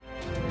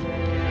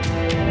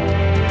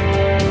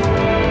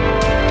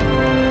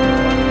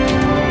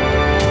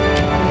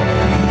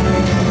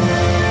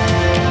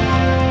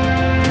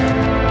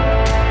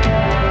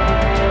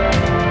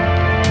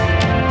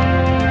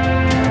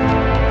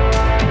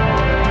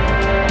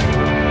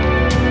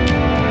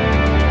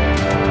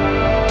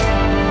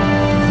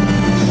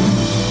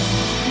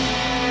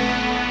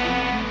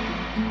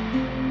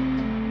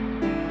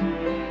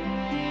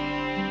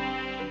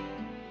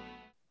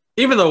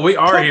even though we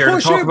are here to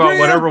talk about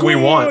whatever we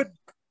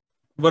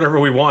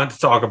want to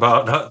talk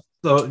about.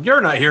 So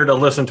you're not here to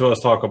listen to us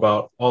talk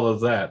about all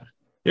of that.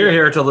 You're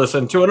here to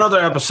listen to another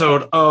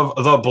episode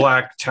of the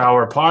Black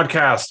Tower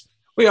podcast.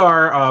 We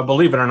are,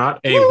 believe it or not,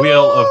 a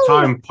Wheel of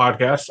Time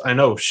podcast. I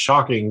know,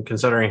 shocking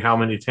considering how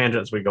many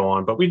tangents we go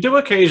on, but we do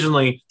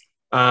occasionally,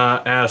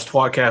 as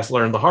Twatcast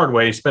learned the hard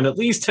way, spend at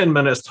least 10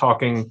 minutes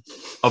talking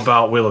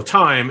about Wheel of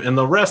Time and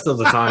the rest of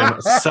the time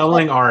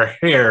selling our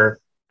hair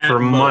for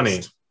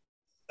money.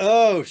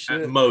 Oh,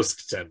 shit. At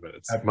most 10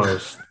 minutes. At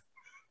most.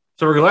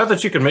 So we're glad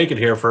that you can make it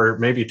here for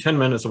maybe 10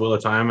 minutes of Wheel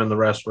of Time, and the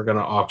rest we're going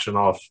to auction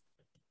off.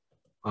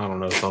 I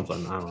don't know,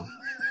 something. I don't know.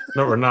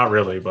 No, we're not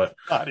really, but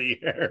Body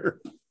hair.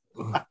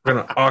 we're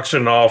going to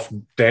auction off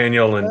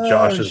Daniel and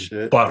Josh's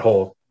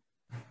butthole.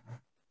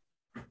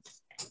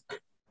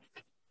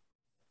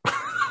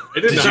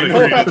 Did you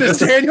know about this,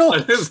 Daniel?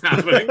 What is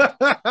happening?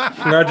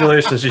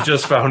 Congratulations, you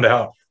just found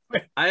out.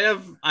 I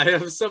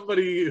have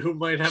somebody who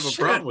might have a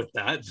problem with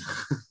that.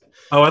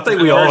 Oh, I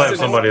think we all have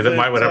somebody that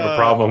might would have a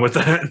problem with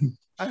that.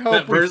 I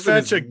hope we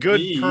fetch a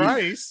good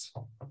price.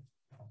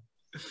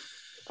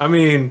 I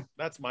mean,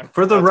 that's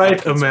for the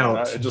right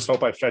amount. I just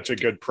hope I fetch a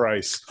good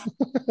price.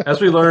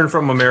 As we learned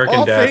from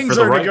American Dad, for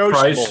the right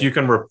price, you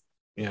can, for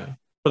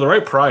the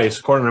right price,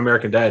 according to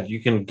American Dad, you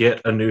can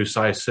get a new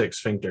size 6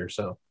 sphincter.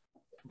 So,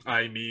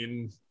 I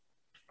mean,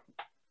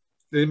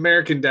 the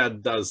American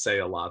Dad does say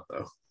a lot,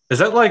 though. Is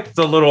that like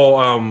the little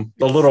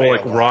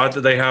like rod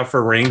that they have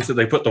for rings that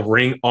they put the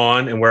ring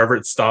on, and wherever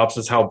it stops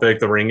is how big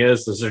the ring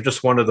is? Is there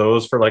just one of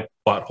those for like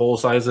butthole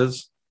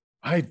sizes?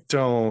 I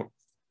don't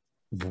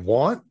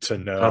want to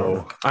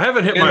know. I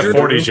haven't hit my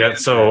 40s yet,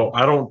 so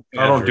I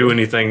don't do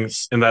anything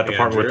in that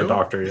department with the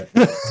doctor yet.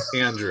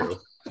 Andrew,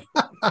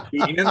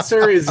 the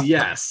answer is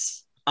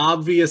yes.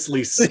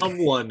 Obviously,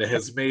 someone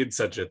has made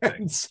such a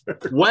thing.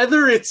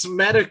 Whether it's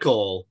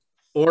medical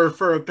or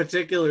for a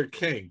particular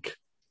kink,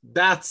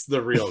 that's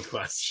the real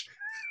question.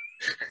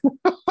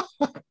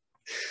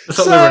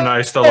 Something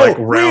nice to like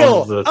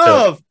round the tip.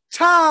 Of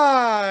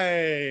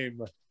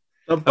time.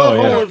 The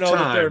butthole of know that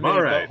time. there are many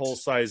All right. butthole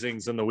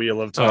sizings in the Wheel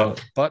of Time.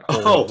 We're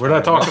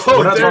not talking.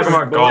 We're not talking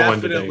about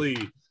Galwin today.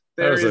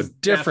 There is is a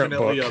different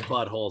definitely book. a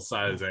butthole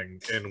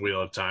sizing in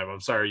Wheel of Time.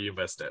 I'm sorry you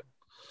missed it.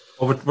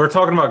 Well, we're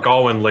talking about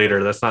Galwin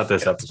later. That's not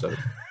this episode.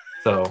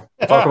 So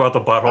we'll talk about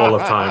the butthole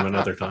of time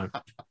another time.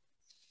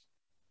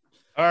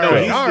 All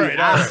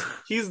right.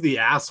 He's the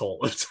asshole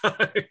of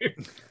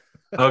time.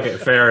 Okay,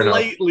 fair enough.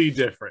 Slightly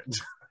different.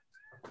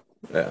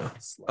 Yeah.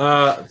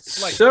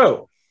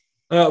 So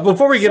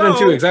before we get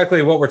into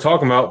exactly what we're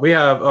talking about, we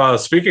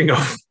have speaking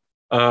of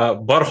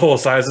butthole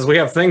sizes, we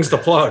have things to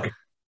plug.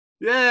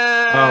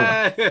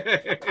 Yeah.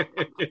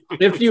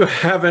 If you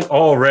haven't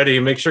already,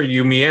 make sure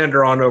you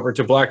meander on over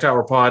to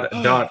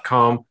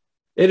blacktowerpod.com.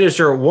 It is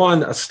your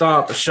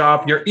one-stop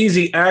shop, your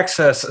easy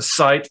access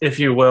site, if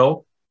you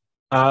will,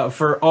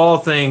 for all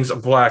things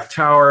Black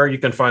Tower. You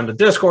can find the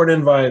Discord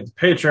invite, the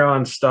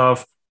Patreon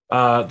stuff.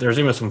 There's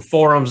even some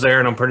forums there,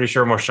 and I'm pretty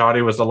sure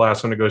Moshadi was the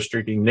last one to go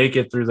streaking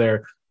naked through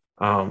there.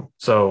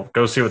 So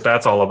go see what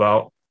that's all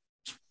about.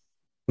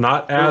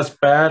 Not as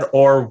bad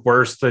or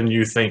worse than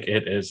you think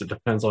it is. It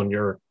depends on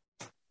your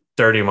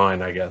dirty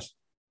mind, I guess.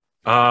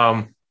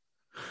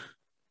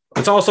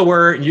 It's also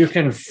where you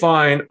can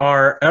find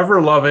our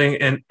ever-loving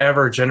and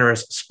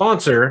ever-generous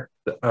sponsor,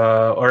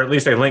 or at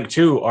least a link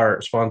to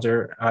our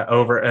sponsor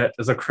over at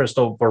The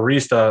Crystal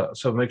Barista.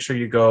 So make sure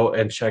you go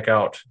and check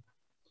out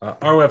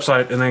our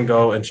website and then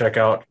go and check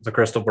out The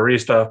Crystal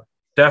Barista.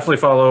 Definitely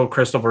follow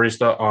Crystal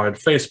Barista on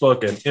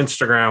Facebook and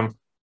Instagram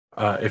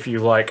if you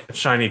like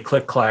shiny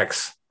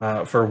click-clacks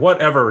for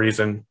whatever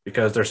reason,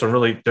 because there's some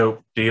really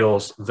dope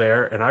deals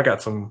there. And I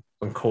got some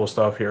cool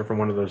stuff here from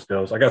one of those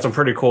deals. I got some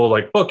pretty cool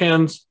like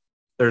bookends.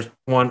 There's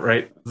one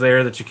right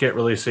there that you can't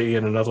really see,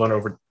 and another one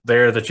over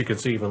there that you can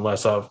see even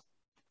less of,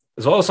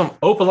 as well as some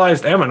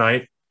opalized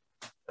ammonite,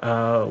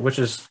 which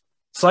is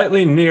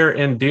slightly near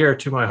and dear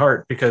to my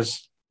heart,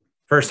 because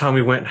first time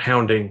we went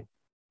hounding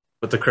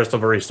with the Crystal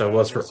Barista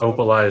was for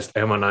opalized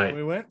ammonite.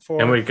 We went for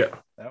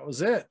that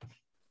was it.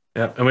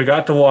 Yeah, and we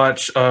got to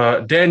watch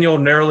Daniel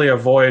narrowly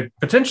avoid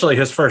potentially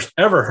his first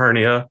ever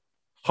hernia,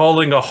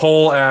 hauling a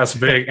whole ass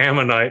big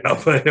ammonite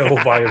up a hill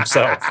by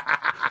himself.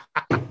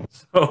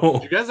 So,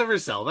 did you guys ever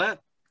sell that?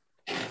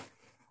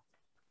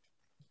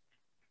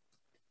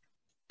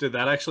 Did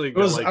that actually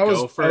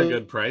go for a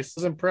good price?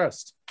 I was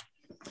impressed.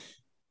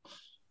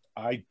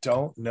 I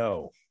don't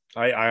know.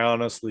 I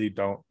honestly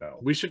don't know.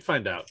 We should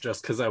find out,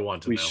 just because I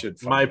want to know. We should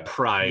find my out.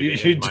 pride. You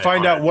should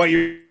find out what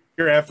your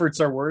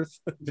efforts are worth.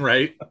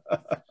 Right?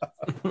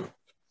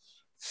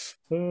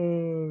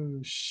 Oh,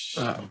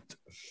 shit.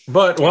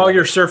 But while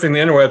you're surfing the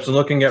interwebs and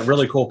looking at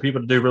really cool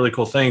people to do really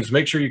cool things,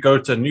 make sure you go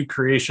to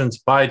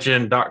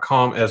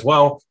newcreationsbyjen.com as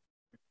well.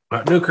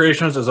 New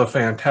Creations is a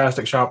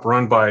fantastic shop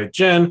run by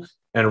Jen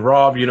and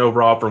Rob. You know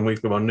Rob from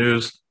Weekly One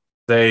News.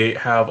 They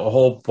have a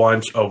whole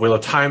bunch of Wheel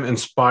of Time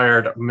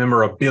inspired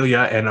memorabilia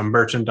and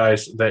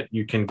merchandise that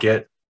you can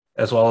get,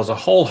 as well as a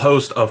whole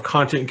host of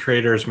content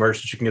creators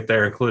merch that you can get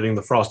there, including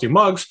the Frosty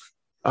mugs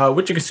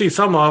which you can see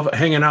some of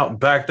hanging out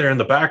back there in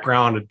the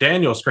background of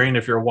Daniel's screen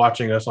if you're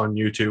watching us on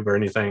YouTube or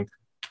anything.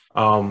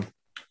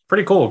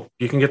 Pretty cool.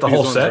 You can get the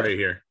whole set right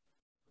here.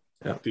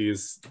 Yeah.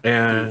 These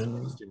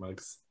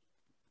mugs.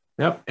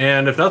 Yep.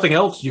 And if nothing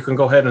else, you can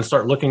go ahead and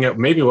start looking at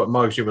maybe what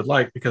mugs you would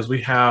like, because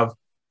we have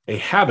a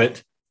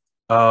habit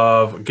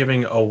of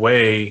giving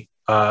away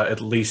at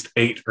least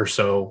 8 or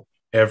so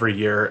every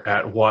year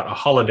at a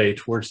holiday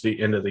towards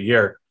the end of the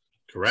year.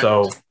 Correct.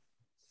 So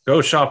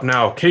go shop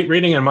now. Kate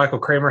Reading and Michael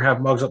Kramer have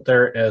mugs up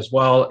there as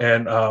well.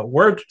 And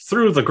word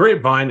through the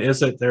grapevine is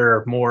that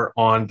they're more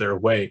on their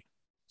way.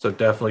 So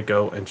definitely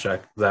go and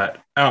check that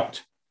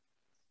out.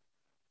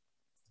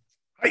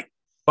 Hi.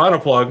 Final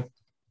plug.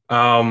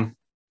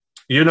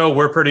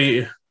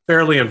 We're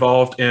fairly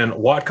involved in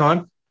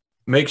WotCon.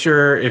 Make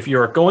sure if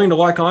you're going to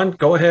WotCon,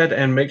 go ahead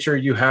and make sure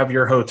you have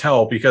your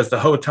hotel, because the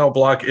hotel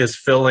block is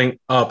filling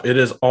up. It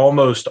is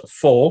almost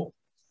full.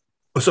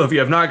 So if you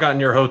have not gotten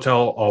your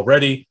hotel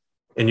already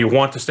and you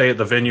want to stay at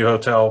the venue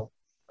hotel,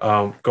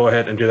 go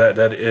ahead and do that.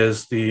 That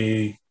is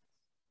the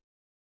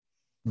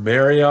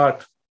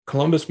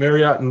Columbus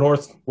Marriott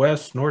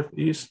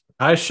Northeast.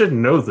 I should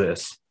know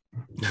this.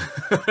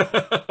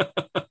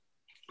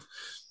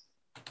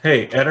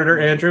 Hey, editor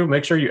Andrew,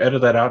 make sure you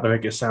edit that out to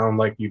make it sound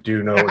like you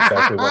do know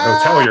exactly what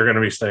hotel you're going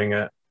to be staying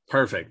at.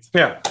 Perfect.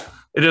 Yeah.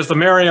 It is the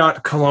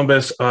Marriott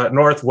Columbus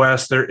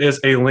Northwest. There is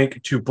a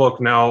link to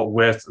book now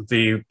with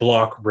the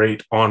block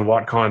rate on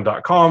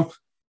WotCon.com.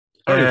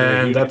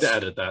 And that's to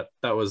edit that.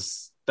 That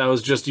was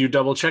just you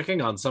double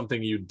checking on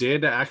something you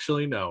did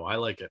actually know. I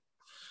like it.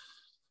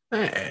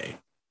 Hey.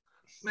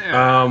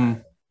 Yeah.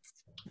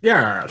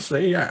 Yes,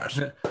 yes.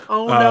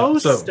 Oh no,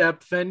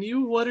 Step Venue,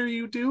 what are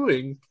you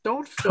doing?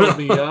 Don't fill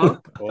me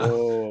up.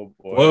 Oh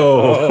boy.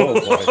 Whoa.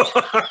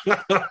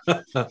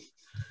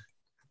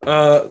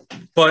 Oh, boy.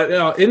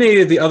 But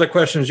any of the other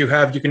questions you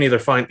have, you can either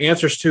find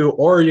answers to,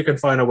 or you can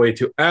find a way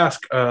to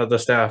ask the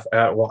staff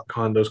at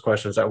WotCon those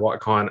questions at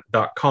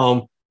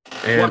WotCon.com.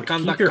 And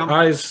keep your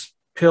eyes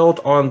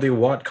peeled on the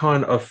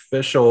WotCon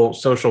official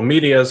social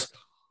medias,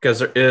 because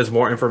there is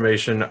more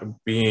information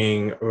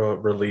being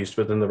released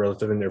within the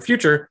relatively near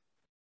future,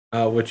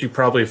 which you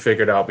probably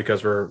figured out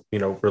because we're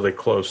really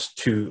close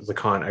to the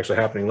con actually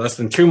happening. Less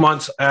than 2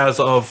 months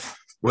as of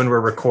when we're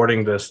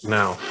recording this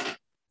now.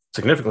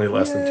 Significantly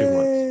less than 2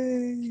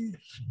 months.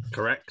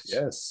 Correct.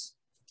 Yes,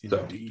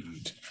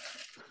 indeed.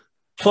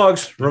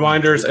 Plugs,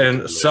 reminders,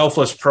 and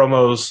selfless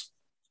promos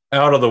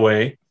out of the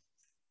way.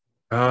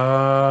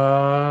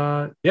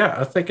 I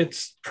think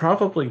it's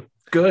probably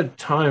good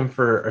time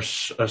for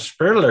a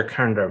spoiler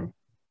condom.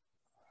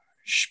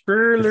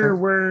 Spoiler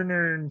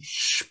warning.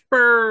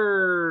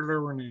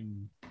 Spoiler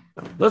warning.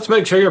 Let's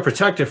make sure you're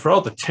protected for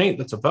all the taint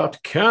that's about to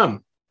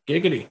come.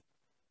 Giggity.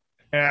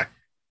 Yeah.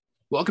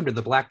 Welcome to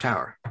the Black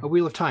Tower, a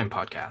Wheel of Time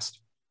podcast.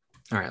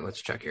 All right, let's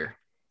check here.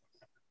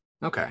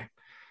 Okay.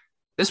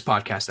 This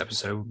podcast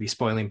episode will be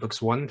spoiling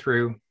books 1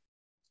 through...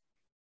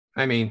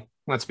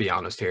 let's be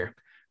honest here.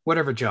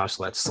 Whatever Josh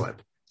lets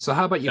slip. So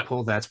how about you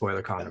pull that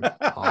spoiler condom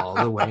all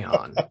the way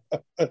on?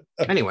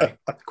 Anyway,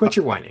 quit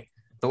your whining.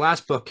 The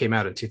last book came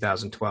out in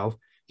 2012.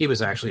 He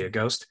was actually a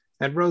ghost,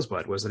 and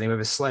Rosebud was the name of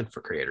his sled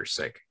for creator's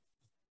sake.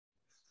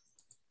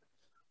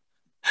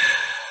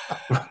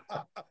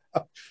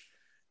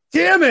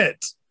 Damn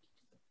it!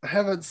 I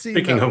haven't seen.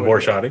 Speaking of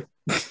Borshati.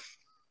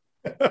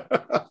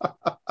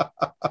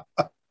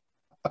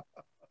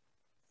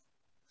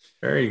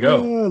 There you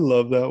go. Oh, I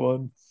love that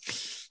one.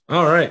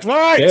 All right.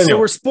 Daniel. So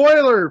we're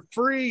spoiler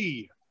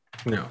free.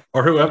 No,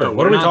 or whoever. No,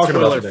 what are we talking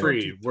about? Spoiler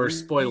free. We're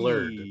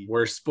spoilered.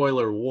 We're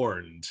spoiler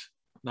warned,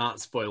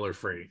 not spoiler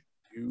free.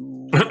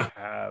 You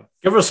have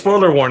give a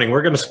spoiler warning.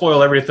 We're going to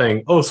spoil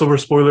everything. Oh, so we're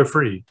spoiler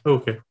free.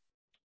 Okay.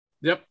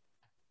 Yep.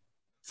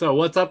 So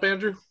what's up,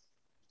 Andrew?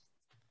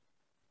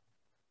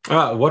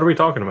 What are we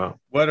talking about?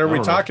 What are we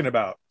talking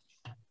about?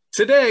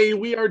 Today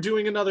we are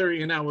doing another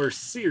in our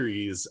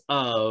series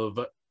of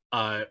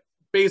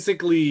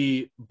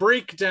basically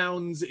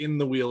breakdowns in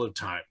the Wheel of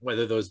Time,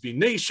 whether those be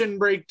nation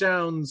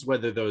breakdowns,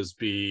 whether those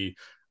be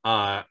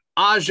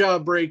Aja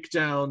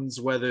breakdowns,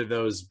 whether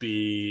those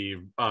be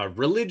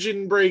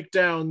religion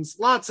breakdowns,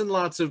 lots and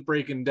lots of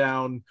breaking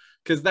down,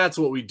 because that's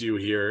what we do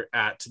here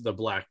at the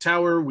Black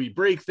Tower. We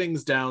break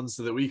things down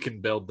so that we can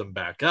build them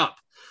back up.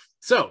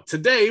 So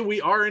today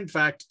we are in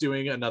fact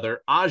doing another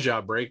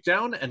Aja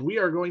breakdown, and we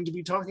are going to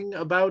be talking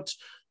about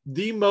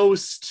the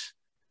most,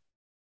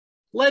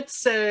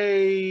 let's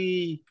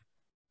say,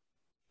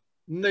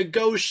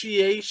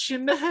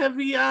 negotiation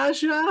heavy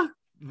Aja,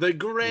 the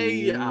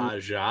gray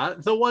Aja,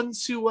 the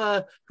ones who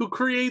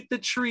create the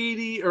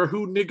treaty, or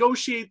who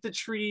negotiate the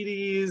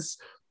treaties,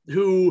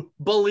 who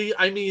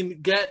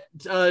get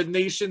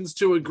nations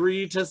to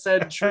agree to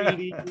said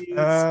treaties,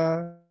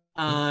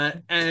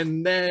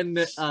 and then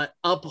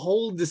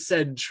uphold the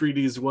said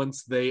treaties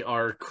once they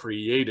are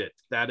created.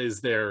 That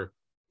is their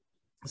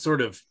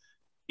sort of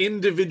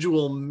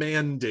individual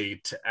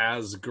mandate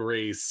as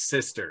Grey's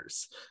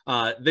sisters.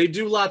 They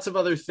do lots of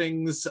other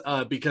things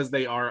because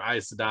they are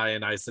Aes Sedai,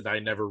 and Aes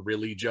Sedai never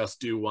really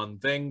just do one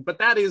thing. But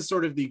that is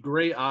sort of the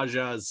Grey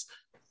Aja's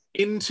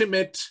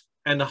intimate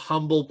and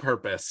humble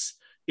purpose,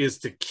 is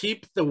to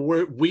keep the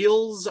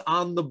wheels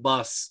on the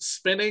bus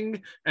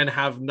spinning and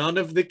have none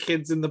of the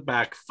kids in the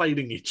back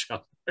fighting each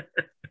other.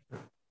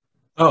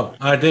 Oh,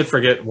 I did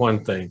forget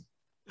one thing.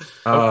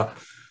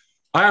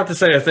 I have to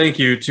say a thank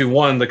you to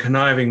one, the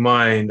conniving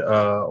mind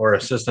or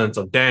assistance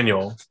of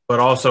Daniel, but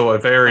also a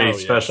very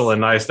special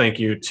and nice thank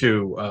you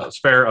to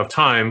Spare of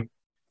Time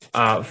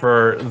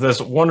for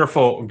this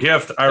wonderful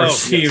gift I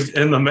received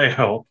in the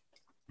mail.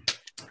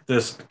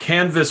 This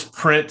canvas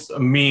print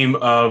meme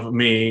of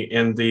me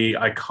in the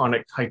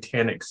iconic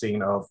Titanic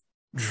scene of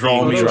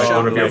 "Draw me like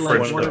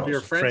one of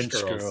your French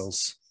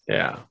girls."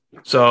 Yeah.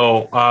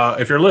 So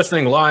if you're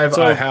listening live,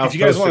 I have. If you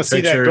guys want to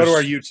see that, go to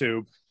our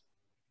YouTube.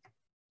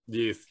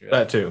 Yes.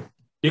 That too.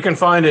 You can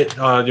find it.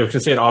 You can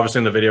see it obviously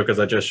in the video because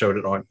I just showed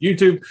it on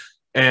YouTube.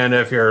 And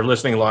if you're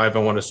listening live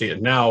and want to see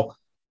it now,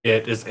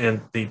 it is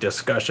in the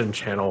discussion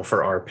channel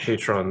for our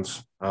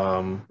patrons.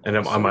 And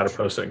I might have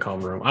posted it in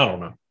Common Room. I don't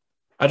know.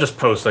 I just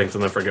post things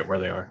and then forget where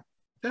they are.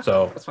 Yeah,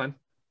 so that's fine.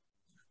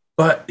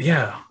 But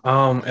yeah,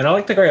 and I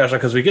like the Grey Aja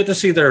because we get to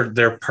see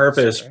their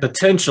purpose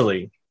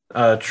potentially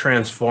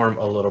transform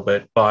a little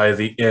bit by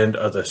the end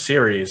of the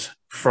series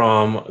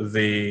from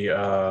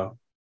the.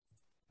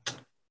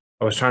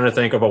 I was trying to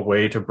think of a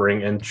way to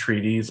bring in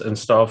treaties and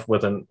stuff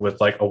with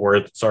like a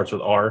word that starts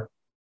with R,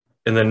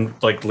 and then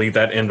like lead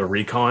that into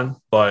recon,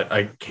 but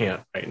I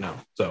can't right now.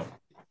 So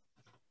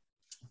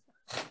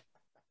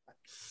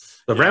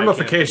the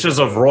ramifications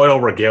of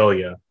royal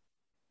regalia.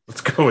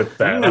 Let's go with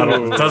that.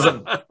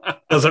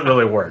 It doesn't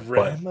really work,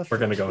 but we're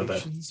gonna go with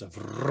that. Of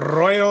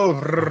royal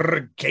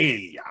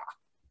regalia.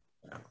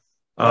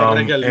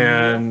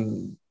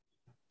 And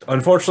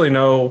unfortunately,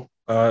 no.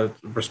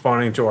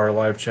 Responding to our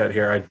live chat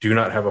here, I do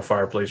not have a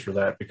fireplace for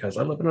that because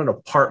I live in an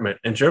apartment,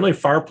 and generally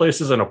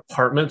fireplaces and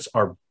apartments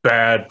are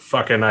bad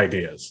fucking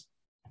ideas.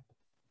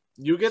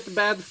 You get the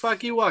bad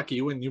fucky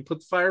wucky when you put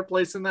the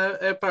fireplace in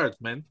that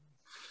apartment.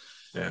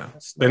 Yeah,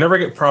 they never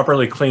get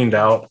properly cleaned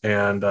out,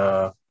 and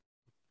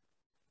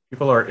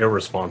people are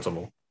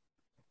irresponsible.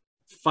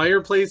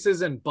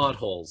 Fireplaces and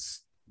buttholes,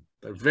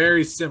 they're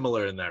very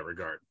similar in that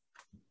regard.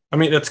 I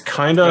mean, it's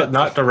kind of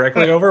not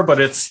directly over, but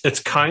it's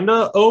kind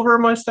of over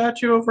my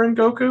statue over in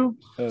Goku.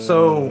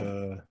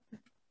 So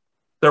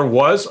there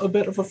was a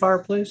bit of a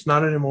fireplace,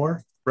 not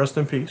anymore. Rest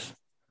in peace.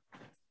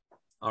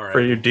 All right. For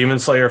you Demon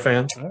Slayer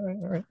fans.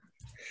 All right.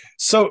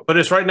 So, but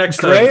it's right next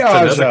to Grey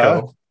Aja.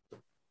 Nezuko.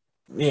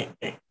 Yeah.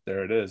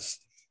 There it is.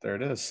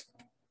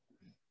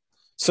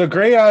 So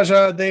Grey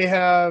Aja, they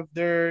have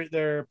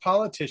they're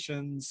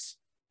politicians.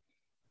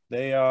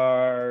 They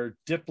are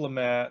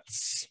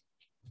diplomats.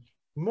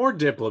 More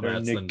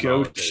diplomats than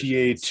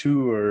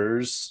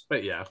negotiators.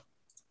 But yeah.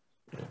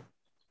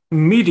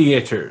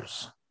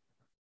 Mediators,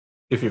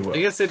 if you will.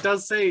 I guess it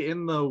does say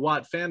in the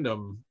Watt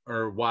fandom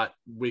or Watt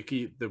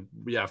wiki,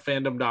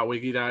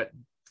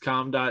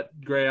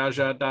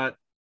 fandom.wiki.greyaja./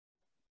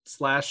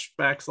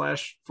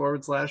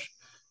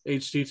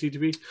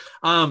 //http.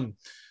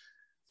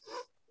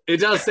 It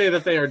does say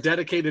that they are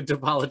dedicated to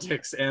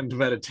politics and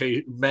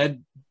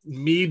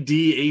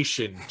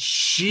mediation.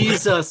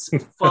 Jesus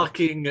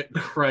fucking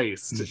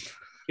Christ.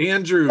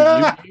 Andrew,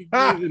 you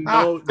even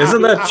know,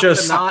 isn't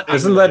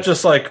that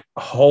just like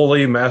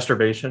holy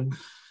masturbation?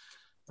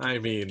 I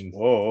mean,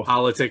 whoa.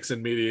 Politics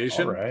and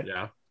mediation. All right.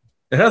 Yeah.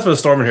 It has been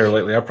storming here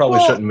lately. I probably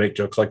shouldn't make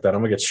jokes like that.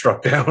 I'm gonna get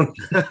struck down.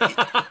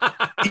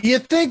 You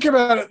think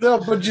about it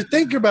though,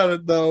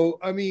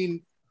 I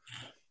mean,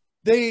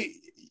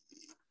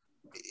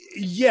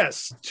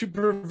 yes, to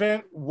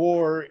prevent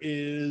war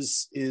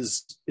is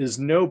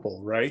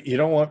noble, right? You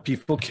don't want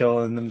people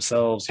killing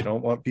themselves. You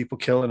don't want people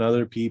killing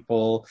other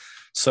people.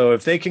 So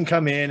if they can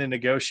come in and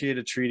negotiate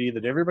a treaty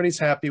that everybody's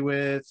happy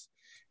with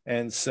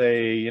and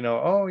say, you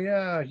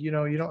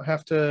don't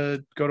have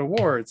to go to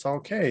war. It's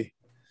okay.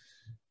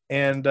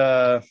 And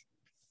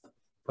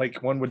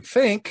like one would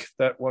think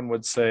that one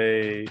would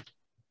say,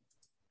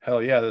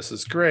 hell yeah, this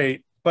is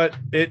great. But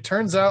it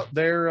turns out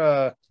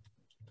their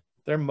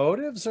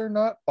motives are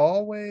not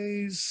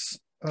always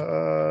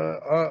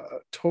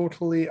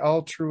totally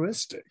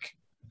altruistic.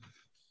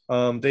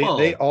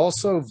 They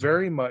also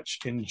very much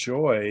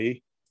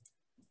enjoy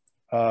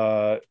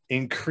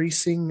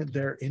increasing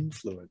their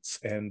influence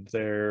and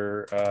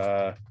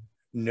their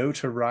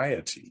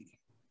notoriety.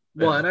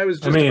 Well, and I was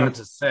just about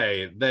to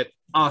say that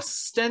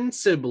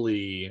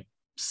ostensibly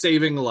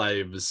saving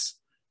lives,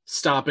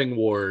 stopping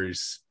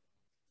wars,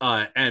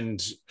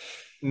 and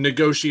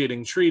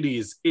negotiating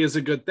treaties is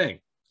a good thing.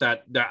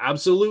 That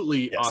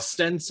absolutely, yes.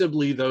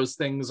 Ostensibly, those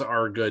things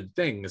are good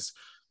things.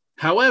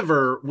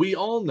 However, we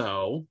all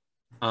know,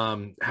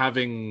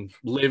 having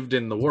lived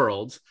in the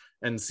world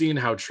and seen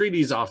how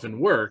treaties often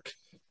work,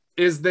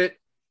 is that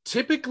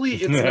typically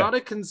it's not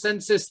a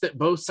consensus that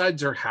both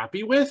sides are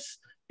happy with.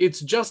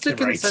 It's just a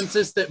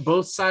consensus that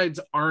both sides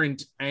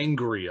aren't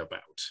angry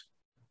about.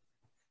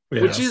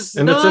 Yeah. Which is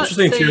and it's not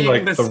interesting too, saying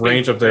like the the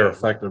range same of their thing.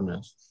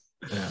 effectiveness.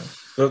 Yeah,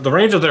 the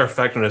range of their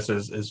effectiveness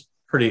is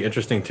pretty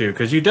interesting too,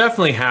 because you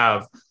definitely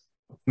have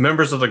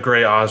members of the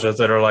Grey Aja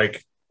that are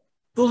like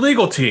the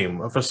legal team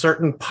of a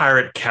certain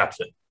pirate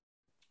captain,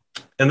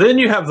 and then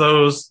you have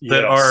those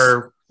that Yes.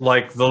 are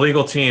like the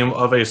legal team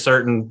of a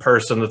certain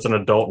person that's an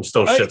adult and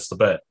still shits the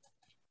bed.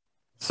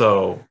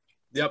 So,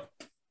 Yep.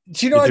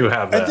 Do you know? You do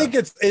have that.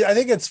 I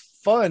think it's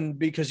fun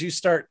because you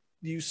start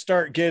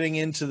getting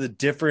into the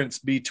difference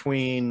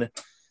between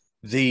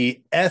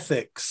the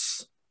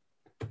ethics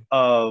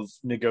of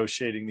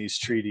negotiating these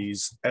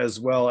treaties as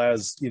well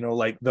as, you know,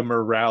 like the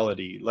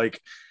morality. Like,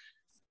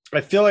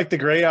 I feel like the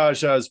Grey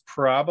Aja is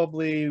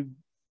probably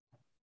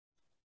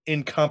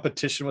in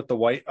competition with the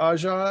White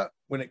Aja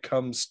when it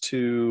comes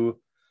to,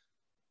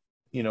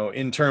 you know,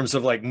 in terms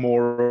of like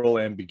moral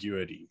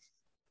ambiguity.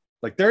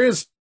 Like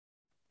there's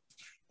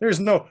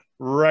no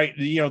right,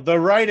 you know, the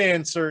right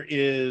answer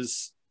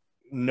is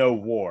no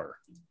war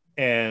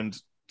and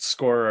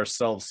score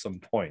ourselves some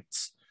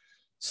points.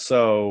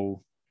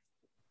 So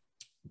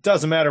it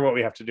doesn't matter what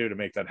we have to do to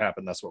make that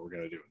happen. That's what we're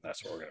going to do. And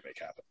that's what we're going to make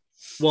happen.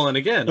 Well, and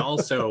again,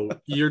 also,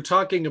 you're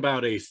talking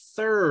about a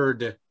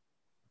third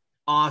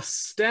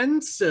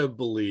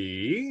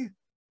ostensibly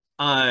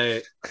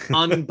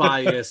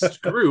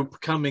unbiased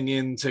group coming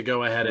in to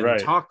go ahead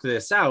and talk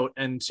this out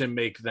and to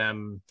make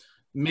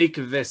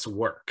this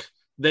work.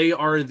 They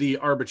are the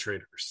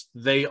arbitrators.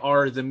 They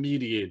are the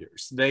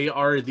mediators. They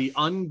are the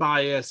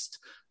unbiased,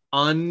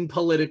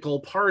 unpolitical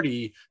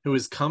party who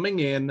is coming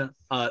in,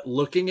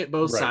 looking at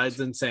both sides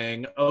and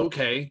saying,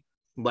 okay,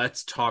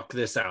 let's talk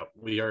this out.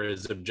 We are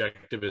as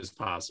objective as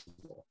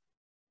possible.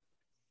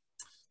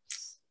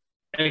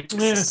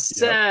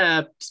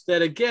 Except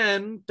that,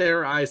 again,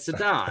 they're Aes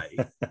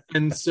Sedai.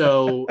 And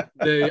so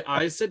the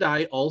Aes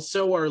Sedai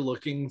also are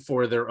looking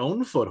for their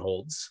own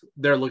footholds.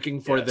 They're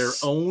looking for their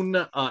own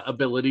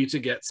ability to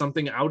get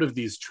something out of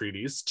these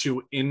treaties,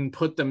 to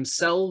input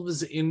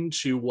themselves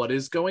into what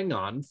is going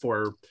on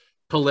for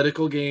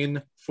political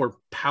gain, for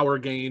power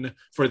gain,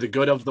 for the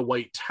good of the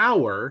White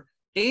Tower.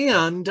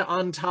 And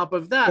on top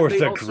of that,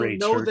 they also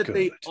know that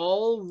they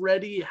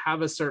already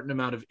have a certain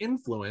amount of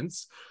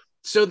influence.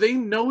 So they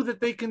know that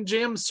they can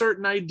jam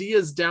certain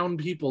ideas down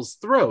people's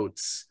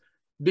throats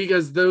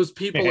because those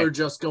people are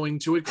just going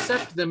to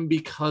accept them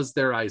because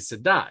they're Aes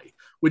Sedai,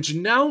 which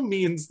now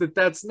means that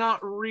that's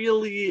not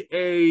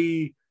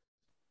really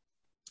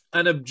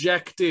an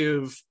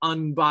objective,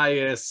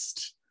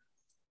 unbiased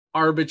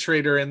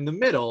arbitrator in the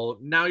middle.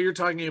 Now you're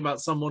talking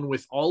about someone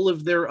with all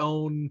of their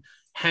own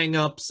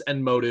hang-ups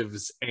and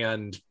motives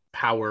and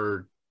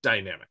power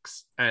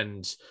dynamics.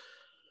 And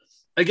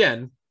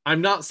again,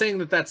 I'm not saying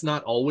that that's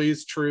not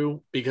always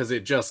true, because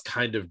it just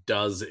kind of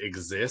does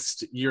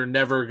exist. You're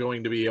never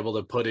going to be able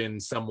to put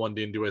in someone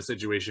into a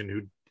situation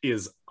who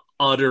is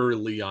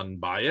utterly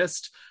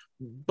unbiased.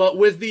 But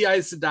with the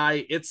Aes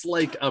Sedai, it's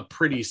like a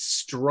pretty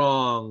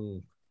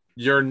strong,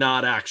 you're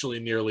not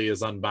actually nearly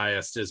as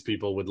unbiased as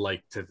people would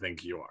like to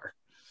think you are.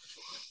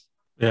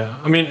 Yeah,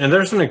 I mean, and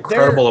there's an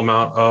incredible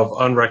amount of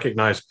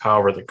unrecognized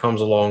power that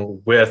comes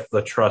along with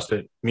the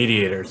trusted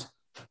mediators.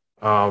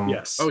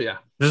 Yes. Oh, yeah.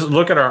 Just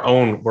look at our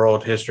own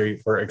world history,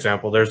 for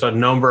example. There's a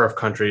number of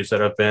countries that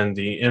have been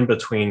the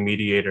in-between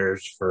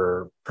mediators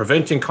for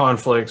preventing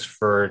conflicts,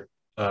 for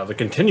the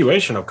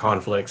continuation of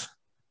conflicts,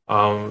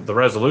 the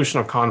resolution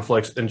of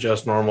conflicts, and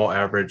just normal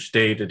average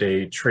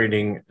day-to-day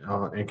trading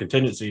and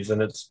contingencies.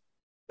 And it's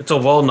a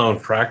well-known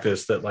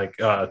practice that like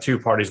two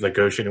parties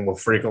negotiating will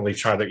frequently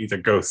try to either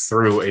go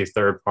through a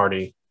third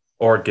party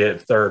or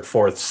get third,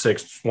 fourth,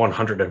 sixth,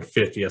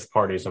 150th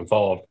parties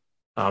involved.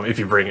 If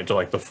you bring it to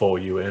like the full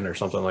UN or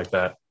something like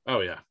that. Oh,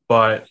 yeah.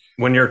 But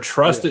when you're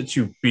trusted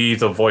to be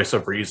the voice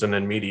of reason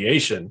and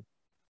mediation,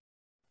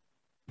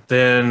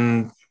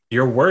 then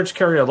your words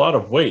carry a lot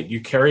of weight. You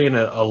carry in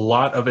a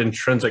lot of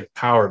intrinsic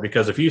power,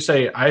 because if you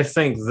say, I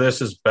think this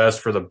is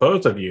best for the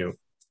both of you,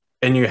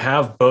 and you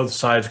have both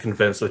sides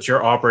convinced that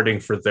you're operating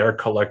for their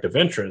collective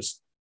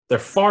interest, they're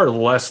far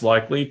less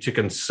likely to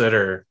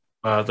consider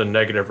the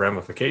negative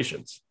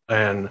ramifications.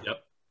 And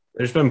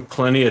there's been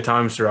plenty of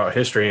times throughout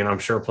history, and I'm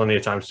sure plenty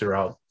of times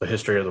throughout the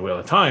history of the Wheel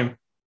of Time,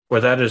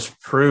 where that has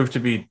proved to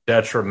be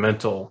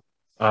detrimental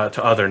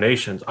to other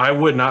nations. I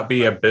would not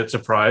be a bit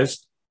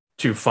surprised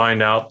to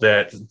find out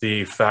that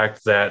the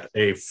fact that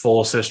a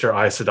full sister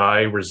Aes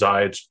Sedai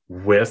resides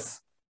with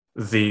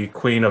the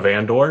Queen of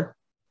Andor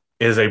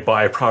is a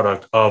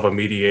byproduct of a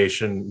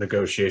mediation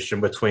negotiation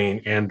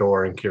between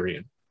Andor and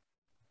Carian.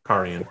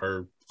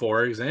 Or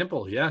for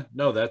example,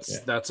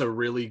 that's a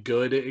really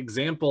good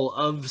example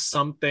of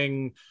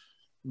something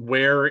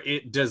where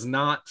it does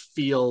not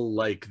feel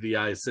like the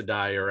Aes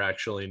Sedai are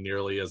actually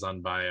nearly as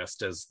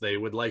unbiased as they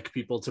would like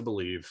people to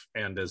believe,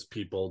 and as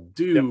people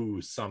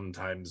do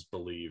sometimes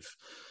believe.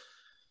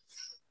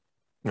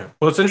 Yeah.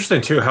 Well, it's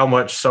interesting too how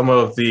much some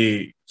of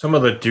the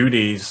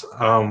duties,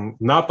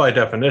 not by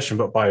definition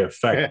but by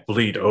effect,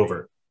 bleed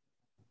over.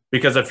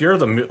 Because if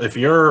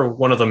you're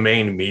one of the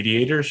main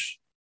mediators,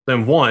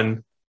 then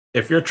one,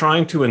 if you're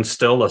trying to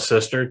instill a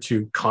sister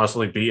to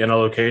constantly be in a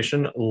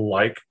location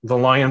like the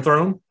Lion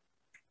Throne,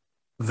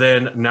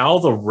 then now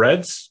the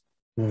Reds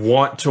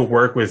want to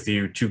work with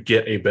you to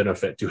get a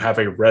benefit, to have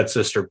a red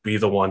sister be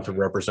the one to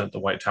represent the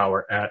White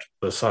Tower at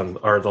the Sun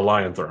or the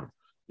Lion Throne.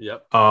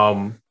 Yep.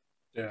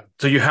 Yeah.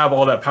 So you have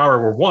all that power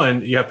where,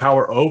 one, you have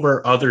power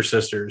over other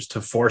sisters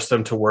to force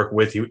them to work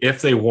with you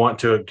if they want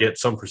to get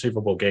some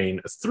perceivable gain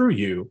through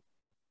you.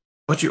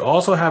 But you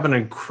also have an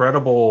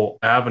incredible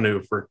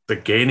avenue for the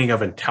gaining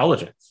of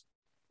intelligence,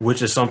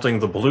 which is something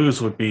the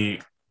Blues would be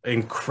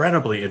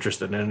incredibly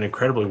interested in and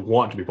incredibly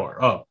want to be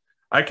part of.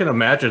 I can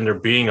imagine there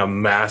being a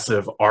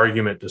massive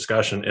argument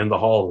discussion in the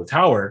Hall of the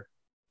Tower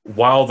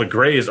while the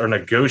Greys are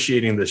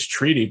negotiating this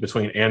treaty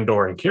between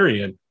Andor and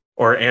Kyrian,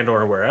 or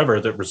Andor or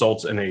wherever, that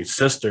results in a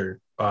sister,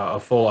 a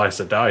full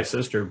Aes Sedai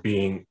sister,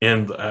 being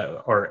in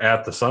or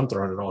at the Sun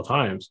Throne at all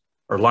times,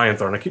 or Lion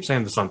Throne. I keep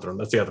saying the Sun Throne.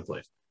 That's the other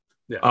place.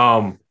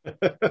 Yeah.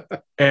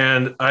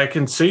 And I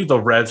can see the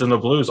Reds and the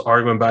Blues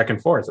arguing back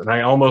and forth, and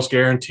I almost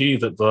guarantee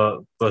that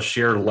the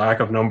sheer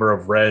lack of number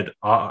of red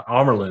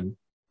Amyrlin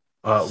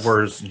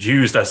was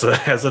used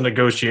as a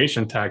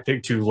negotiation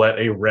tactic to let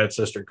a red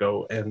sister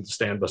go and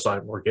stand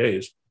beside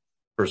Morghese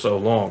for so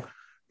long.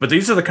 But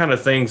these are the kind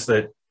of things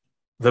that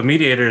the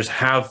mediators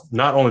have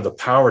not only the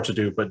power to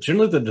do, but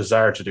generally the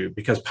desire to do,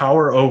 because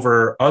power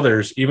over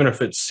others, even if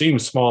it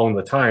seems small in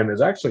the time, is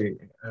actually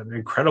an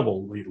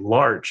incredibly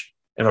large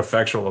and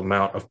effectual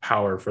amount of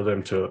power for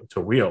them to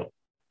wield.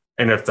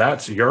 And if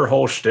that's your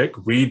whole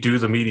shtick, we do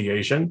the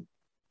mediation,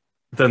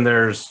 then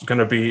there's going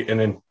to be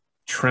an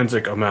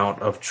intrinsic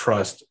amount of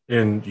trust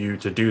in you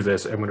to do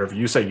this. And whenever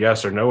you say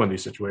yes or no in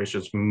these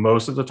situations,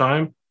 most of the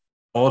time,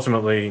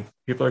 ultimately,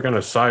 people are going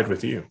to side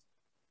with you.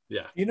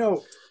 Yeah. You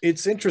know,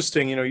 it's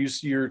interesting, you know,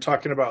 you're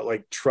talking about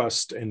like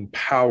trust and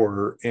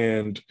power,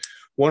 and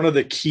one of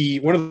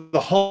the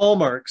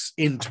hallmarks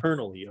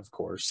internally, of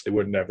course, they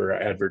would never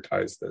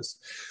advertise this,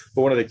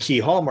 but one of the key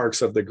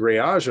hallmarks of the Grey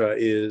Aja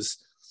is,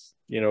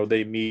 you know,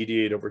 they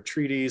mediate over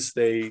treaties.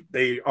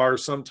 They are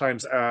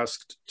sometimes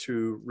asked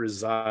to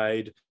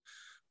reside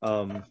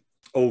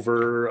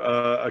over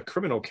a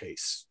criminal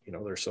case. You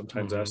know, they're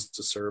sometimes asked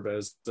to serve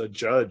as a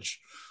judge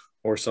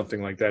or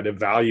something like that,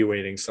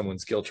 evaluating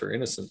someone's guilt or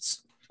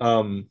innocence.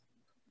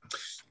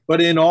 But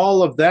in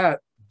all of that,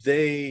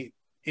 they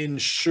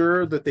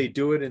ensure that they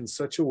do it in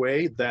such a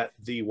way that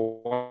the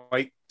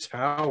White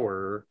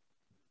Tower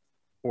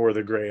or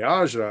the Grey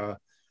Aja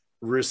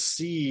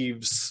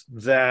receives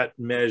that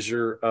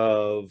measure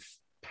of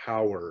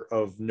power,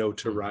 of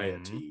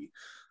notoriety,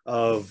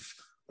 of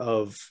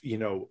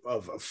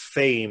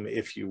fame,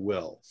 if you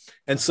will.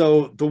 And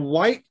so the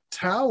White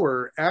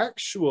Tower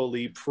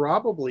actually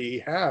probably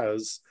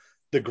has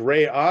the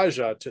Grey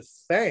Aja to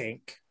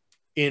thank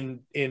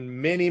in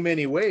many,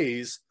 many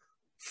ways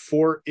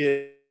for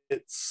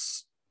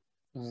its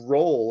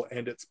role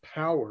and its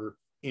power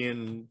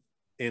in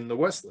the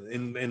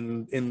Westland,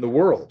 in the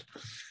world.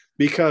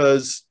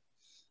 Because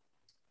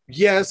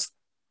yes,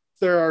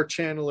 there are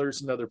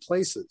channelers in other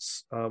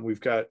places. We've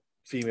got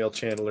female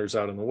channelers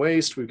out in the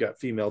Waste. We've got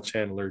female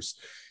channelers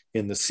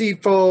in the Sea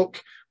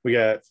Folk. We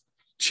got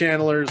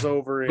channelers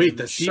over in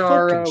the Shara. Sea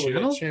Folk We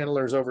got channel?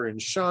 channelers over in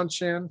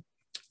Shanshan.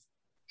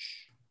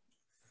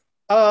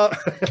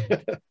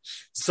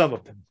 Some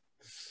of them.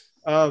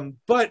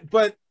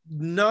 But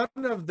none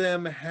of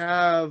them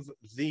have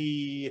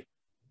the,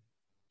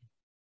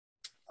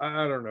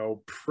 I don't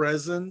know,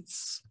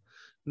 presence.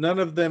 None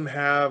of them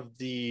have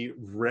the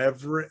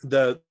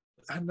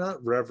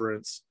not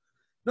reverence.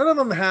 None of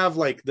them have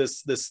like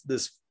this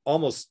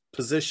almost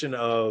position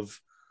of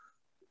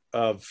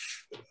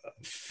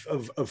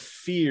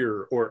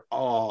fear or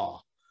awe.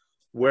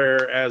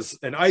 Whereas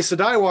an Aes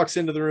Sedai walks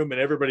into the room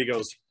and everybody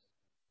goes,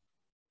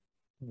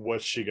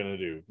 what's she gonna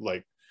do?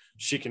 Like,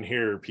 she can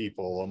hear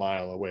people a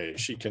mile away.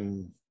 She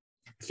can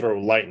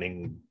throw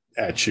lightning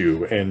at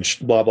you and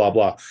blah, blah,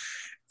 blah.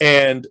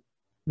 And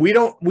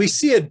we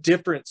see a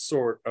different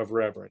sort of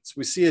reverence.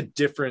 We see a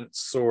different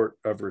sort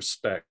of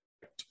respect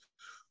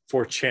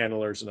for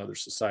channelers and other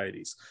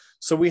societies.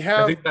 So we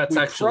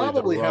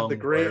probably have the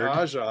Grey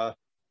Aja.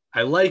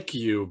 I like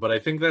you, but I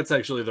think that's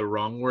actually the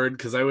wrong word,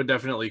 because I would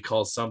definitely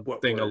call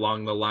something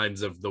along the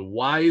lines of the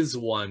wise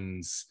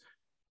ones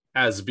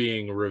as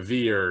being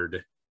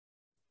revered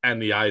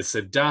and the Aes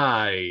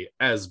Sedai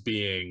as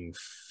being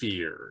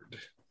feared.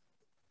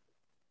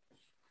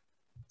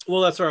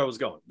 Well, that's where I was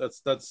going.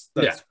 That's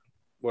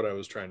what I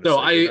was trying to say. No,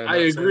 I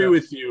agree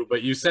with you,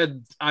 but you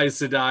said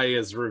Aes Sedai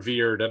is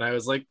revered, and I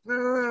was like,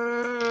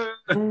 it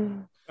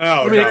can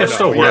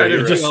still work.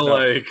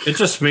 It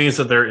just means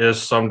that there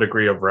is some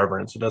degree of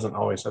reverence. It doesn't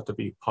always have to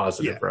be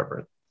positive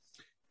reverence.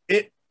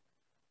 But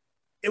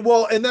you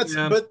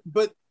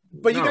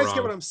guys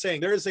get what I'm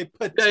saying. There is a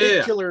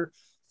particular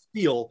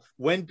feel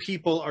when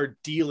people are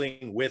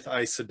dealing with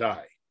Aes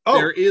Sedai.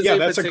 There is a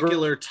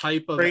particular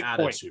type of attitude.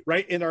 Point,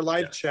 right? In our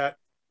live chat,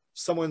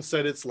 someone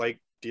said it's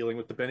like dealing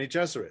with the Bene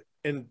Gesserit.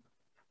 And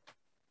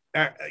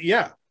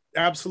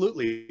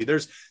absolutely.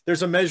 There's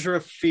a measure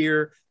of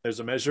fear, there's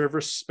a measure of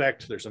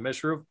respect, there's a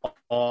measure of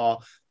awe,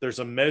 there's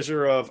a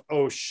measure of,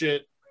 oh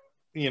shit,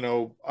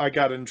 I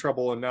got in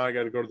trouble and now I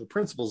got to go to the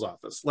principal's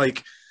office.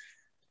 Like,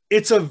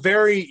 it's a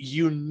very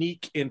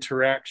unique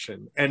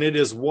interaction, and it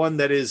is one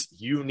that is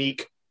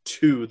unique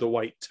to the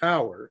White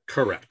Tower.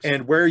 Correct.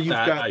 And where you've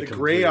got the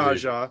Grey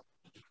Aja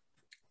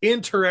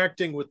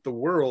interacting with the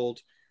world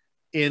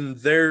in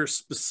their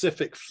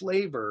specific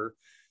flavor,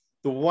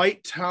 the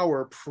White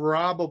Tower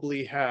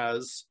probably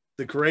has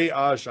the Grey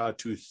Aja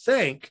to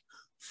thank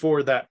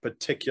for that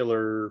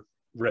particular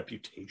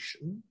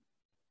reputation,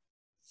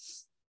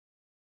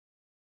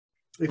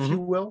 if you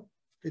will.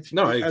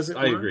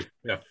 I agree.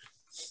 Yeah.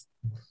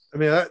 I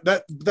mean,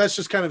 that's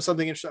just kind of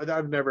something interesting.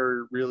 I've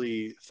never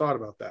really thought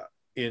about that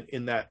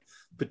in that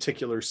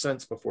particular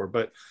sense before,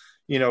 but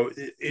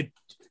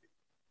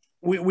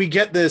we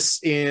get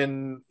this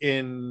in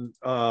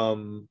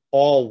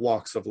all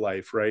walks of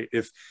life, right?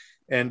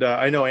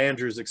 I know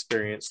Andrew's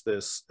experienced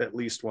this at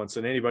least once,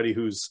 and anybody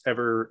who's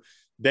ever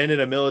been in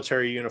a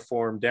military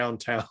uniform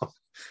downtown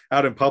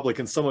out in public,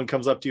 and someone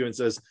comes up to you and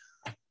says,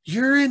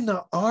 "You're in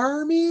the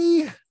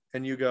Army?"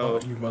 And you go,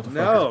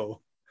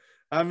 "No,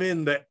 I'm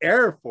in the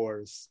Air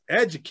Force.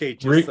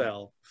 Educate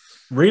yourself."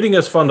 Reading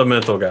is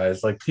fundamental,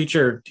 guys. Like, teach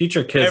your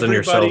kids and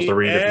yourselves to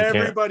read if you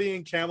can. Everybody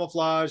in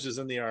camouflage is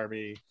in the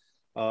Army.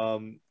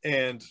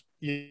 And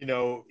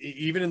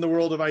even in the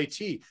world of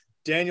IT,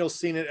 Daniel's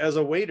seen it as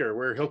a waiter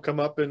where he'll come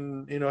up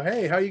and,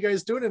 "Hey, how you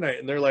guys doing tonight?"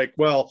 And they're like,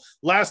 "Well,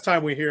 last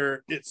time we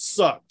here, it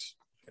sucked."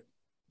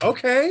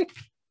 Okay,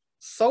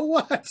 so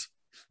what?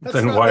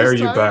 Then why are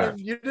you back?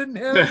 You didn't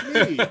have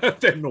me.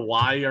 Then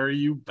why are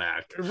you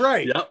back?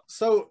 Right. Yep.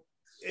 So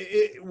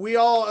we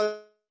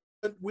all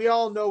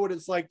know what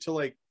it's like to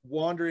like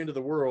wander into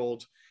the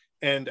world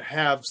and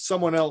have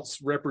someone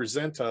else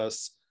represent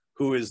us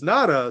who is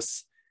not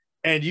us,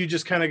 and you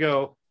just kind of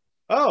go,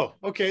 "Oh,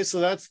 okay, so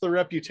that's the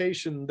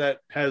reputation that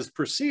has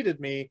preceded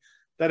me.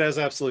 That has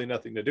absolutely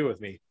nothing to do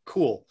with me.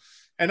 Cool."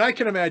 And I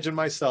can imagine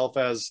myself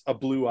as a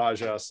blue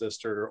Aja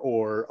sister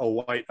or a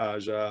white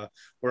Aja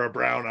or a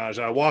brown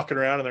Aja walking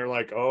around, and they're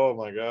like, "Oh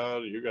my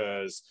God, you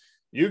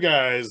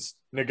guys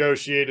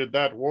negotiated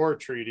that war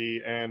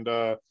treaty, and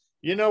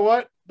you know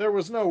what? There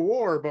was no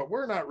war, but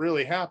we're not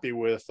really happy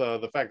with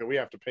the fact that we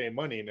have to pay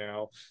money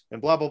now,"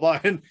 and blah blah blah.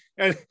 And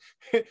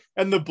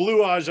the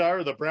blue Aja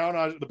or the brown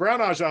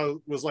Aja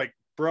was like,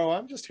 "Bro,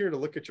 I'm just here to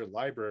look at your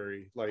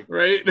library. Like,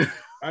 right?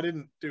 I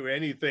didn't do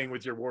anything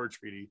with your war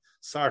treaty.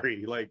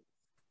 Sorry." Like,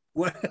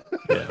 what?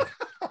 Yeah.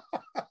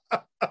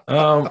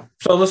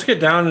 So let's get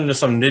down into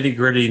some nitty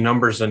gritty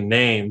numbers and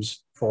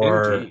names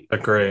for the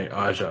Grey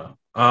Aja.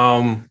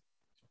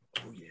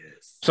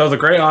 So the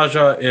Grey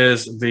Aja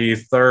is the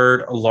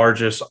third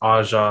largest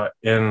Aja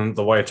in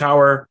the White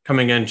Tower,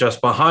 coming in just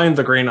behind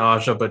the Green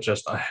Aja, but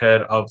just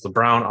ahead of the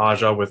Brown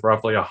Aja with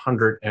roughly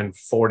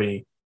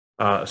 140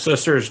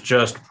 sisters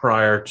just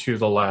prior to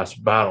the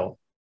last battle.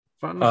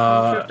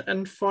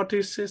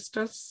 140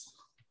 sisters?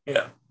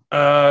 Yeah.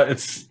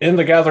 It's in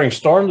the Gathering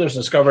Storm. There's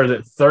discovered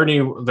that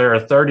there are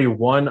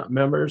 31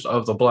 members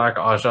of the Black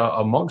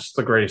Aja amongst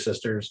the Grey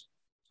Sisters,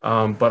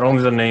 but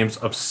only the names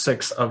of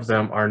 6 of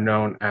them are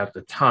known at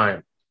the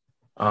time.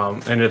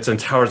 And it's in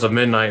Towers of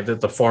Midnight that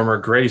the former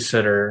Grey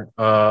Sitter,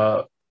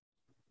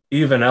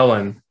 Even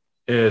Ellen,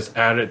 is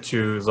added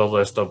to the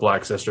list of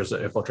Black Sisters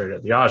that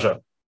infiltrated the Aja.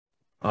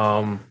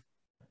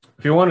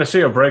 If you want to see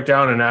a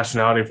breakdown in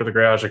nationality for the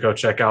Grey Aja, go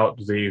check out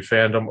the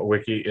fandom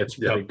wiki. It's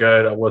pretty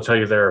good. I will tell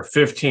you there are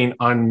 15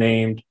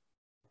 unnamed,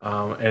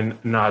 and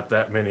not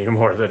that many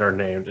more that are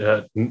named.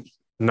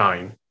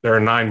 9. There are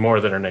 9 more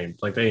that are named.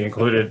 Like, they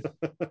included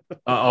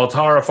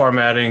Altara,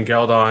 Farmading,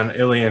 Geldon,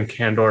 Ilian,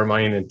 Kandor,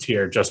 Main, and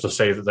Tyr, just to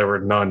say that there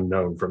were none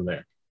known from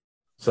there.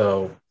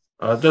 So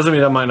it doesn't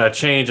mean that might not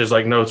change as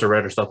like notes are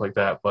read or stuff like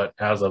that, but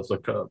as of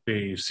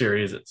the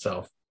series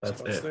itself,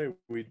 that's it.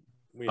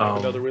 We have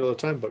another Wheel of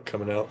Time book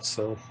coming out,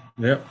 so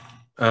yeah.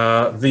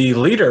 The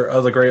leader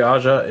of the Grey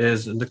Aja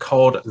is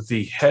called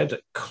the Head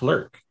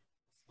Clerk.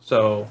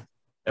 So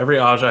every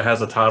Aja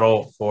has a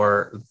title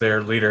for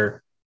their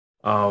leader.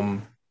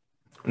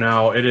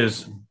 Now, it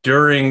is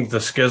during the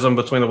schism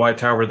between the White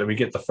Tower that we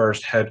get the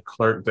first head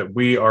clerk that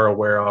we are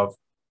aware of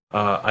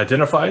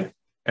identified,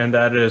 and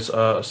that is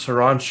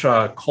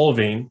Sarancha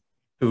Colvin,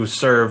 who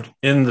served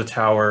in the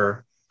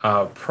tower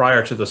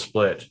prior to the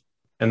split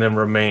and then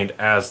remained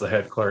as the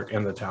head clerk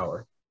in the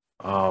tower.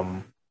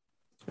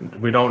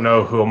 We don't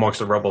know who amongst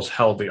the rebels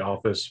held the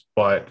office,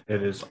 but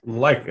it is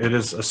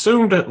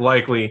assumed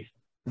likely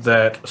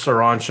that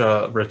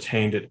Sarancha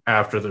retained it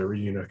after the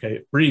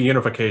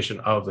reunification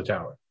of the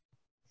tower.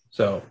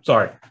 So,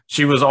 sorry,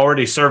 she was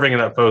already serving in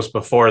that post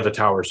before the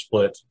tower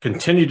split,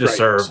 continued to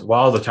serve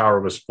while the tower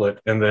was split,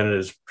 and then it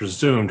is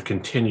presumed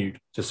continued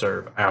to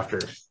serve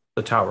after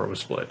the tower was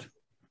split.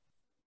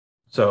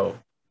 So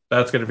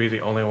that's going to be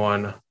the only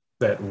one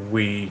that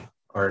we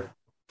are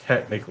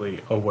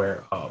technically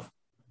aware of.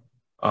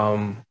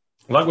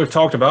 Like we've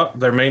talked about,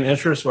 their main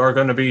interests are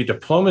going to be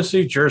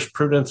diplomacy,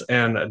 jurisprudence,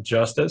 and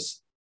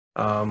justice.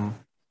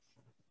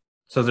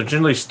 So they're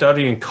generally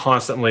studying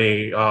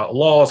constantly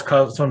laws,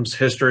 customs,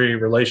 history,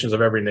 relations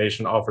of every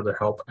nation, offer their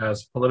help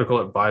as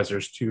political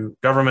advisors to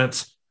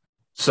governments.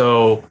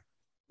 So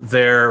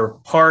they're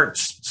part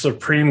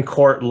Supreme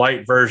Court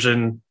light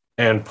version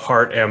and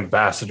part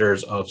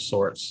ambassadors of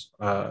sorts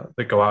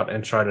that go out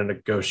and try to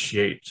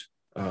negotiate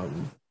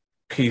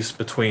peace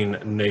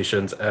between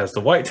nations as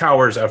the White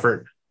Tower's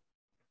effort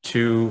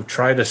to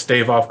try to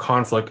stave off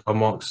conflict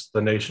amongst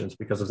the nations,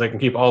 because if they can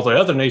keep all the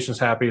other nations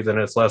happy, then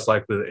it's less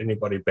likely that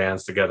anybody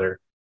bands together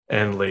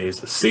and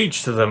lays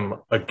siege to them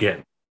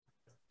again.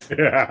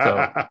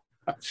 Yeah.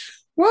 So,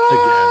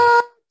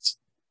 What?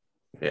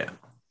 Again,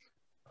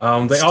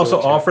 yeah. They also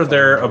offer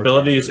their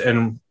abilities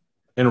in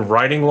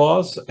writing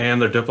laws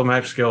and their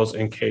diplomatic skills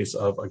in case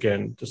of,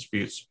 again,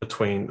 disputes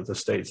between the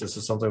states. This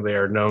is something they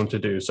are known to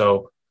do.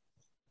 So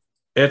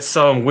it's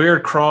some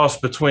weird cross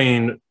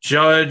between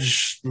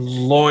judge,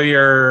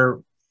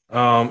 lawyer,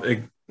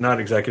 not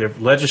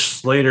executive,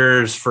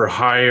 legislators for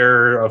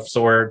hire of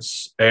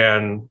sorts,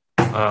 and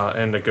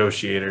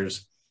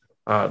negotiators.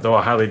 Though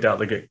I highly doubt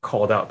they get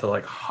called out to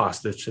like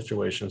hostage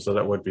situations, so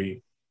that would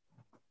be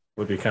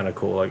kind of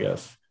cool, I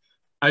guess.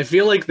 I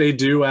feel like they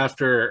do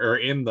after or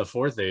in the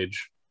Fourth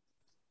Age.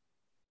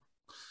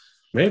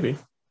 Maybe.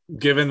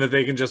 Given that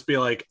they can just be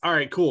like, all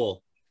right,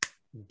 cool.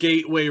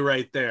 Gateway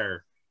right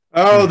there.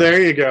 Oh, there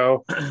you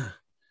go.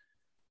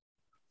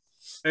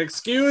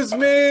 Excuse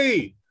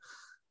me.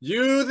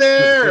 You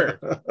there.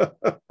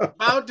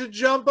 About to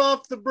jump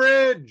off the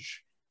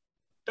bridge.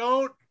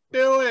 Don't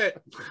do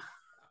it.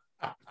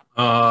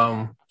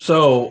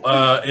 So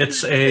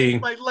it's a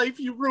my life,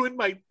 you ruined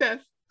my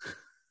death.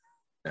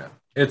 Yeah.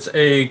 It's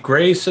a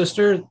Grey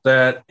sister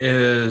that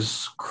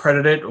is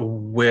credited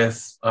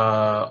with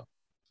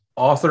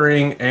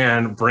authoring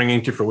and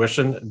bringing to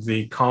fruition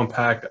the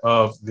Compact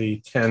of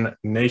the 10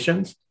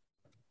 Nations.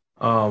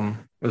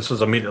 This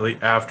was immediately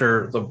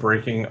after the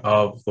breaking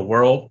of the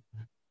world.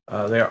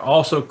 They are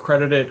also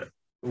credited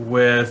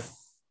with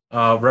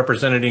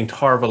representing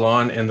Tar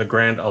Valon in the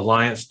Grand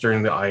Alliance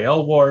during the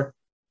Aiel War.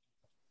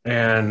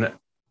 And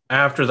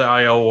after the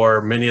Aiel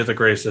War, many of the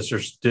Grey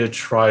Sisters did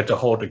try to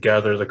hold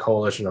together the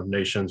coalition of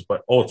nations,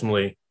 but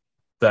ultimately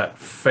that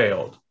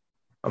failed.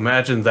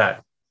 Imagine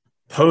that.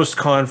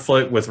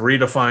 Post-conflict with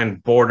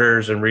redefined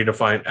borders and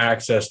redefined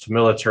access to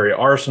military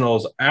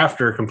arsenals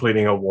after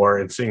completing a war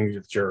and seeing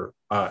that your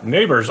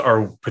neighbors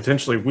are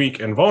potentially weak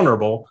and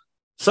vulnerable,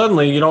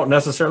 suddenly you don't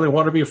necessarily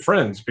want to be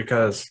friends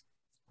because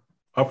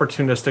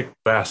opportunistic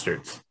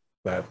bastards.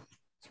 That's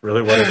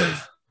really what it is.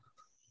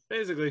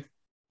 Basically.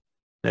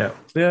 Yeah.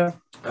 Yeah.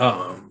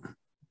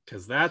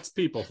 Because that's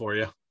people for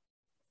you.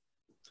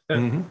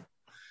 Mm-hmm.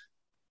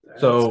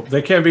 So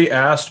they can be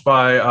asked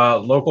by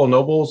local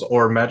nobles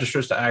or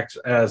magistrates to act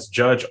as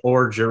judge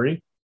or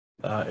jury.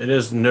 It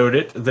is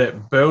noted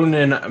that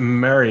Bonin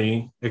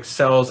Mary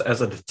excels as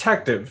a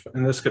detective,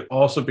 and this could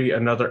also be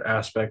another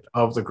aspect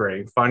of the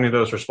Grey, finding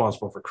those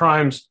responsible for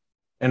crimes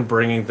and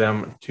bringing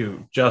them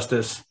to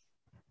justice.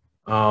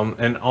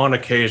 And on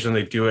occasion,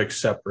 they do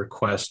accept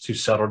requests to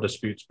settle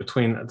disputes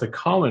between the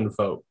common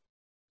folk.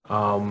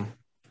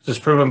 This is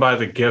proven by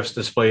the gifts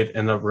displayed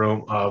in the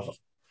room of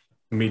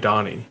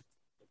Midani.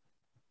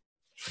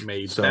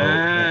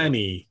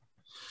 Midani.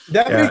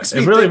 That makes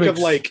me think of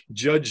like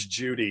Judge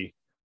Judy.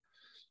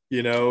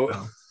 You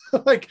know,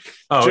 like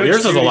Judge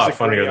yours is a lot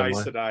funnier than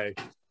mine.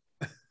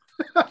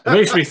 It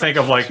makes me think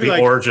of like the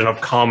origin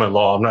of common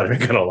law. I'm not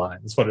even gonna lie.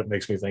 That's what it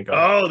makes me think of.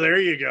 Oh, there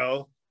you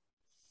go.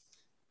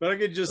 But I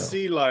could just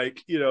see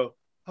like, you know,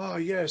 oh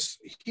yes,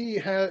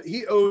 he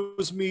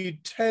owes me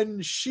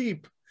 10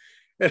 sheep.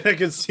 And I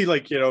can see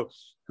like, you know,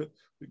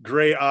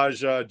 Grey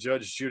Aja,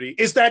 Judge Judy.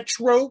 Is that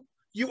true?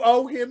 You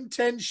owe him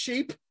 10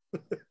 sheep?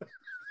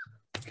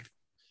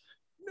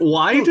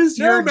 Why does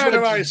your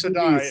Judge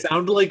Judy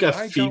sound like a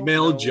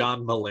female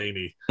John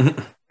Mulaney?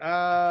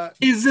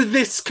 Is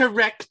this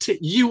correct?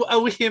 You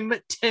owe him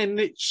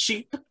 10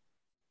 sheep?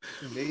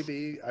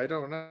 Maybe. I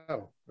don't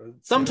know.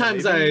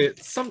 Sometimes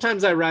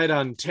I ride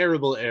on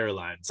terrible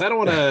airlines. I don't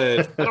want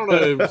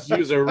to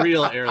use a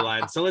real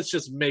airline, so let's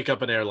just make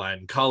up an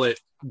airline. Call it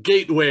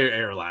Gateway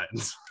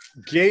Airlines.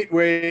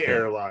 Gateway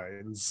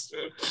Airlines.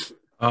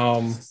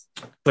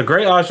 The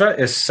Grey Aja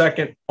is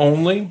second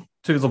only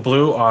to the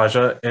Blue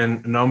Aja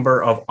in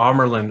number of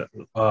Amerlin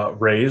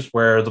rays,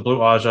 where the Blue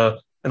Aja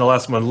in the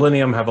last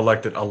millennium have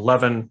elected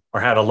 11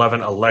 or had 11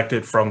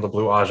 elected from the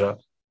Blue Aja.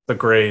 The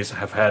Greys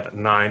have had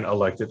 9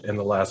 elected in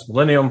the last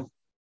millennium.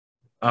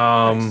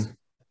 And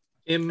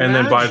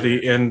then by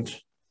the end...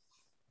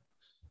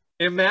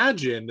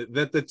 Imagine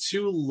that the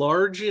 2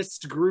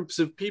 largest groups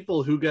of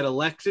people who get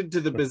elected to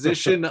the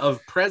position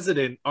of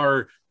president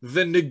are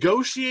the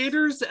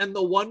negotiators and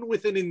the one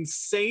with an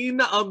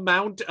insane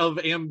amount of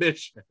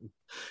ambition.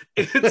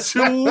 It's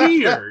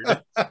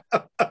weird.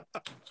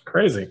 It's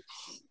crazy.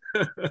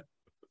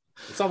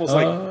 It's almost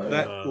like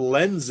that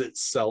lends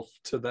itself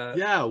to that.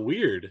 Yeah,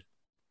 weird.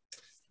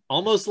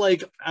 Almost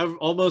like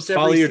almost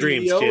Follow every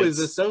your CEO dreams,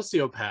 is a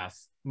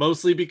sociopath.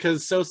 Mostly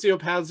because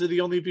sociopaths are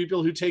the only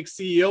people who take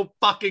CEO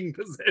fucking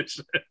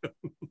positions.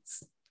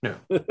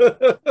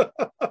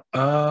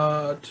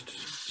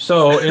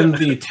 So in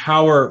the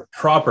tower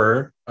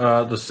proper,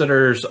 the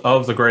sitters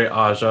of the Grey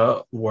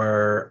Aja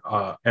were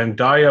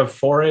Andaya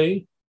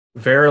Foray,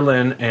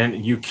 Verilyn,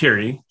 and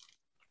Yukiri.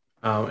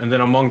 And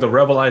then among the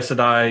rebel Aes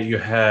Sedai, you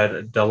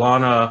had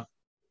Delana,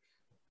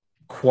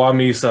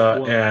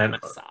 Kwamisa, and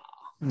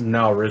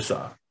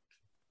Naurisa.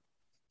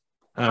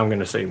 I'm going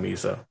to say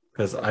Misa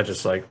because I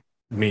just like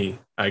me,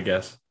 I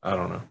guess. I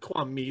don't know.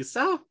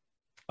 Kwamisa?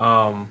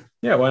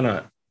 Yeah, why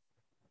not?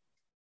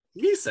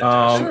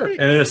 Misa, sure.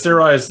 And it is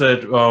theorized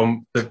that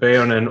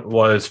Bayonin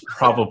was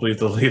probably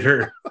the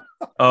leader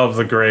of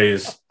the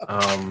Greys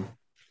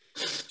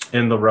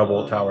in the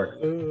rebel tower.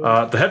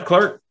 The head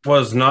clerk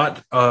was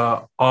not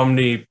they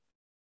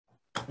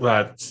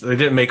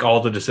didn't make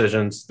all the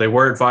decisions. They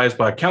were advised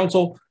by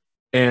council,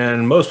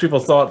 and most people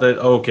thought that,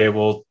 okay,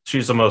 well,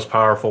 she's the most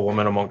powerful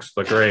woman amongst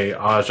the Grey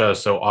Aja,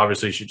 so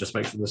obviously she just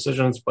makes the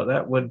decisions, but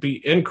that would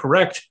be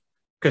incorrect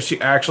because she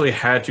actually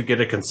had to get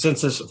a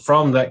consensus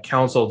from that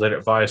council that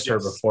advised her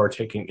before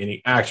taking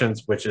any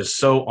actions, which is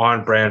so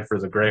on brand for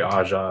the Grey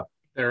Aja.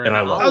 And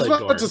I love it. I was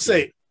about to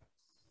say,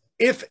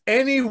 if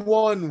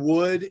anyone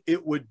would,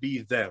 it would be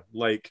them.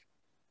 Like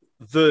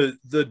the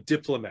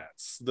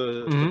diplomats,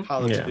 the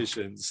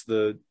politicians,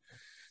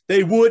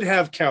 they would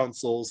have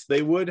councils,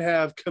 they would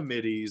have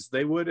committees,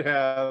 they would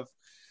have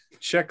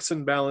checks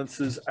and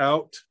balances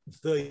out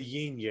the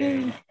yin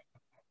yang.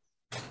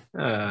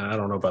 I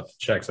don't know about the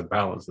checks and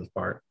balances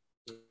part.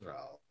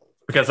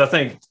 Because I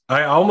think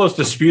I almost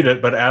dispute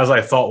it, but as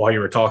I thought while you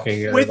were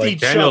talking, with like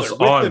each Daniel's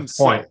other, on with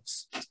point.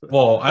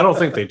 Well, I don't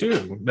think they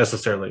do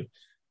necessarily,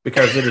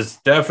 because it is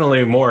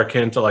definitely more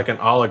akin to like an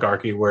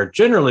oligarchy where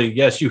generally,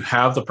 yes, you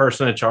have the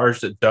person in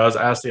charge that does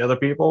ask the other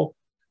people,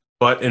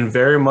 but in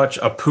very much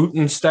a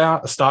Putin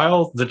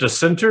style, the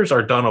dissenters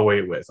are done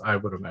away with, I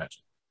would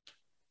imagine.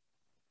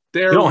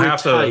 They're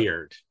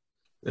retired.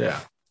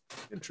 Yeah.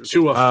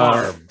 To a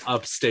farm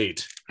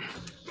upstate.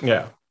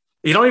 Yeah.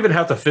 You don't even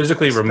have to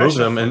physically remove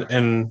them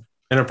in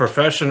a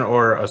profession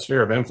or a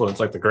sphere of influence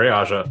like the Grey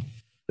Aja.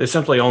 They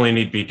simply only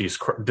need to be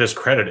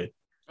discredited.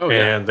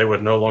 And they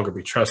would no longer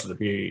be trusted to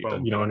be,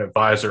 an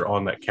advisor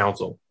on that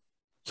council.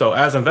 So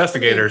as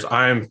investigators,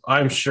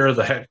 I'm sure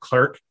the head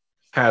clerk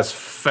has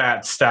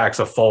fat stacks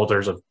of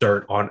folders of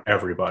dirt on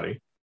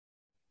everybody.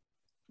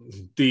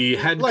 The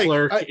head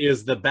clerk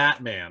is the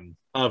Batman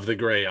of the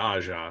Grey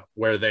Aja,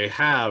 where they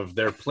have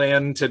their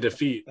plan to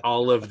defeat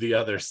all of the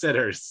other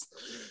sitters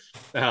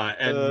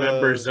and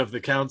members of the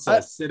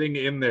council sitting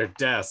in their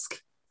desk.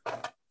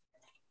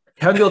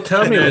 Can you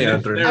tell me,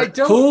 Leandro,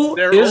 who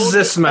is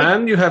this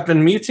man you have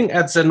been meeting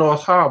at the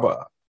North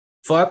Harbor?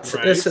 What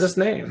is his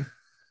name?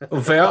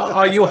 Where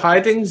are you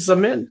hiding the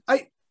men?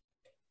 I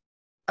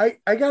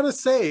gotta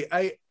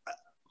say,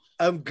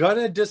 I'm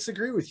gonna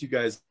disagree with you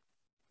guys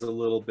a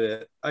little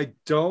bit. I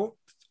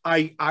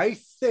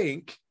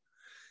think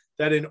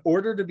that in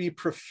order to be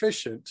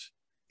proficient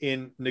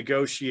in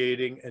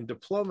negotiating and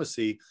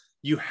diplomacy,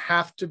 you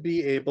have to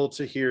be able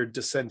to hear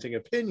dissenting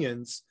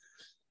opinions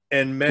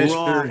and measure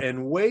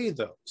and weigh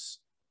those.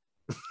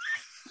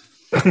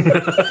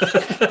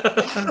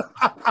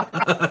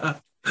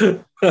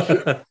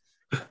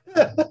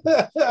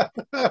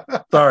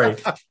 Sorry.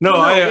 No,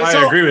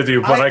 I agree with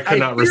you, but I could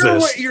not resist. I hear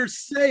what you're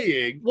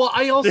saying. Well,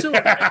 I also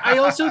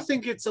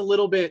think it's a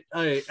little bit.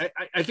 I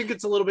think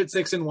it's a little bit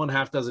 6 and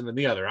 1/2 dozen in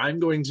the other. I'm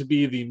going to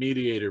be the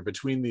mediator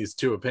between these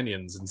two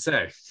opinions and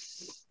say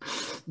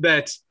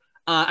that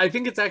I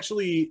think it's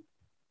actually,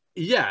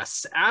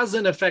 yes, as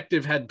an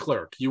effective head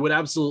clerk, you would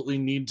absolutely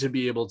need to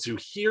be able to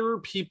hear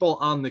people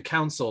on the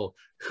council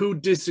who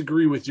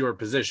disagree with your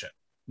position.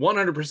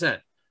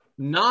 100%.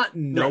 Not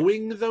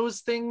knowing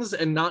those things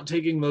and not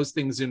taking those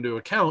things into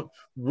account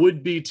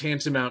would be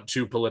tantamount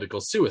to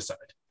political suicide.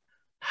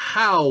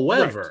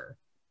 However,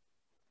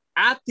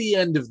 at the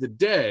end of the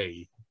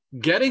day,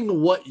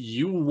 getting what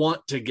you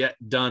want to get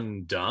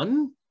done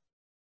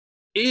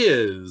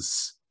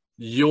is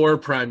your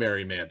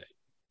primary mandate.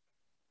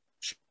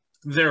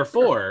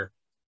 Therefore,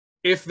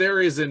 if there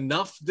is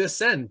enough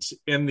dissent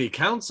in the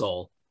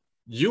council,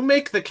 you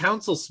make the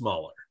council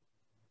smaller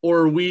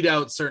or weed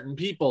out certain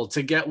people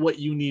to get what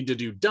you need to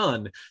do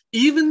done,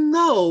 even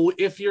though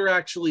if you're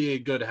actually a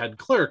good head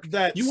clerk,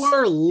 you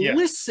are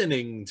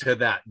listening to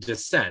that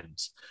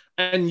dissent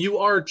and you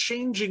are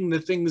changing the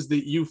things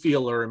that you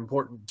feel are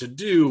important to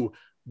do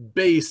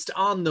based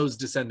on those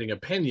dissenting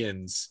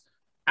opinions.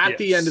 At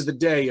the end of the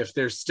day, if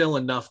there's still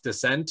enough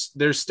dissent,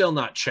 there's still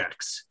not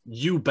checks.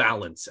 You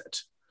balance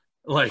it.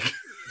 Like,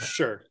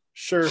 sure.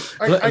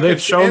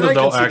 They've shown that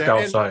they'll act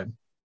outside.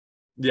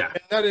 Yeah,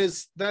 and that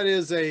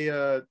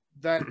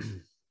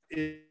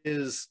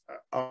is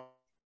a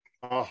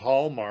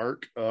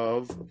hallmark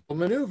of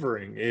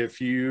maneuvering.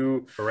 If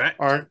you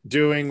aren't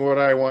doing what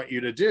I want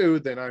you to do,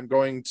 then I'm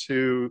going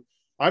to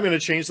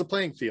change the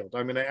playing field.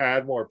 I'm going to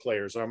add more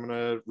players. I'm going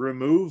to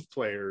remove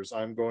players.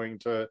 I'm going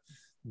to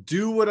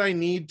do what I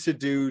need to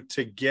do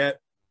to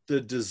get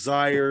the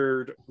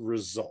desired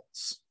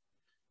results.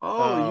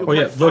 Oh, you Well,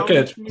 yeah, have look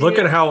found me,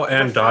 at how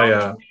have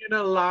Andaya. found me in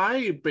a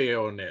lie,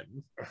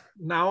 Beonin.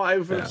 Now I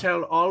will Yeah.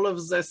 tell all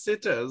of the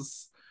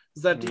sitters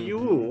that Mhm.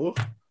 you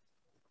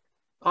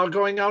are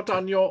going out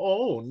on your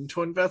own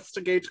to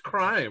investigate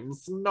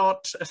crimes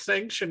not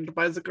sanctioned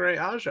by the Grey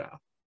Aja.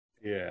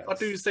 Yeah. What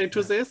do you say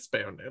to this,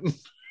 Beonin?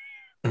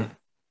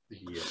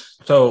 Yeah.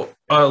 So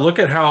look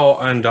at how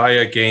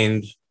Andaya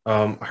gained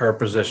her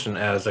position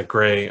as a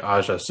Grey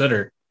Aja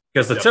sitter.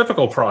 Because the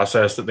typical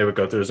process that they would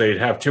go through is they'd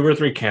have 2 or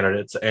 3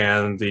 candidates,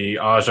 and the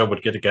Aja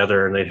would get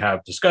together and they'd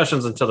have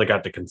discussions until they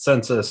got the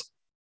consensus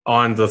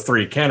on the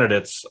 3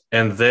 candidates,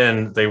 and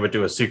then they would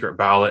do a secret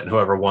ballot, and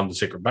whoever won the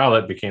secret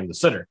ballot became the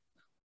sitter.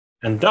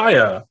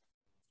 Andaya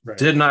Right.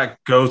 did not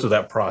go through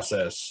that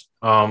process.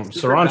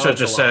 Sarancha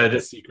just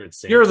said, secret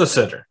Santa, "You're the right?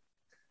 sitter."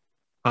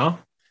 Huh?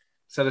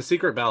 So the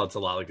secret ballot's a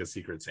lot like a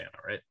secret Santa,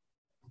 right?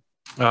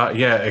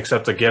 Yeah,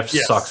 except the gift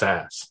Yes. sucks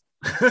ass.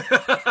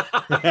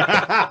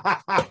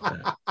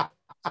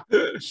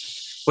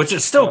 Which it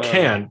still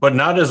can, but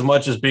not as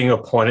much as being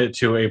appointed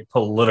to a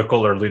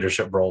political or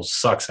leadership role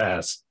sucks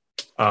ass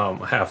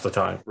half the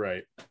time.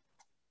 Right.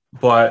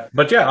 But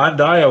yeah,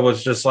 Andaya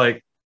was just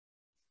like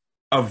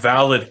a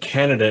valid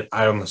candidate,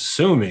 I'm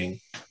assuming.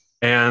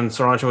 And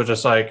Sarancha was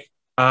just like,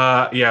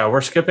 yeah,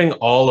 we're skipping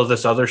all of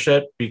this other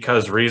shit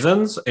because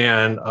reasons,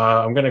 and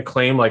I'm gonna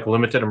claim like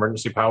limited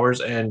emergency powers,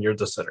 and you're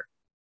the sitter.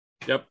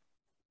 Yep.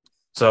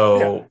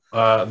 So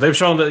they've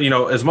shown that,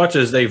 as much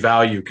as they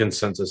value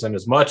consensus and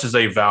as much as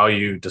they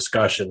value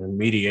discussion and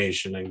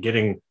mediation and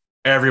getting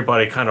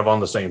everybody kind of on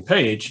the same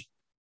page,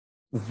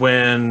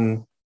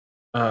 when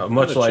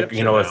much like,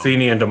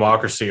 Athenian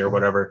democracy or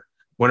whatever,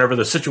 whenever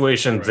the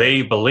situation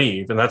they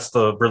believe, and that's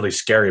the really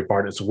scary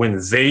part, it's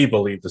when they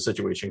believe the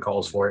situation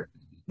calls for it,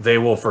 they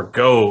will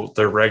forgo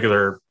their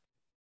regular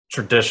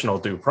traditional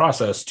due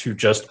process to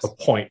just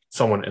appoint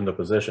someone in the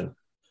position,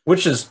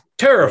 which is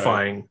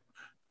terrifying.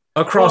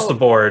 Across the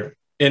board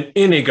in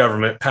any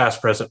government, past,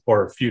 present,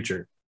 or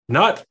future.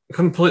 Not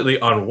completely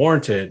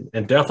unwarranted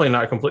and definitely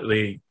not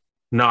completely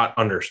not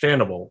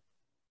understandable,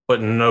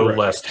 but no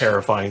less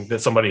terrifying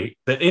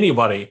that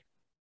anybody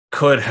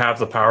could have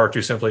the power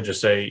to simply just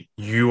say,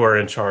 you are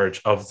in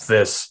charge of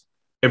this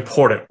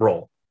important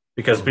role.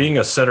 Because being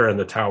a sitter in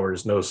the tower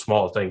is no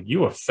small thing.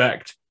 You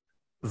affect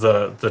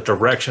the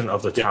direction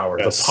of the tower,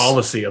 the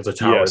policy of the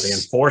tower, the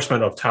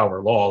enforcement of tower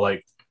law.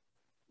 Like,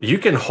 you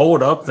can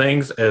hold up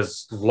things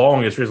as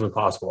long as reasonably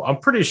possible. I'm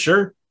pretty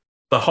sure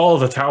the Hall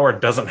of the Tower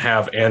doesn't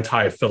have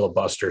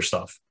anti-filibuster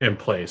stuff in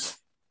place.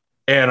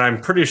 And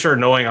I'm pretty sure,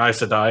 knowing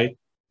Aes Sedai,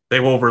 they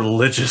will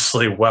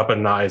religiously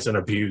weaponize and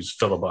abuse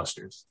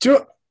filibusters.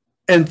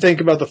 And think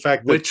about the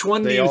fact that which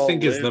one do you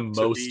think is the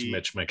most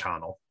Mitch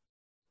McConnell?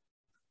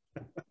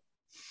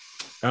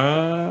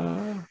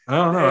 I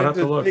don't know. I'd have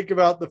to look. Think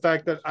about the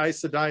fact that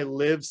Aes Sedai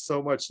lives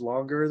so much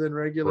longer than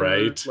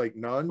regular, like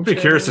non. I'd be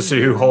curious to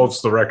see who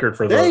holds the record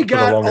for the longest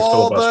filibuster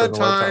all in the the White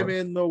time Tower.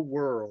 in the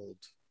world.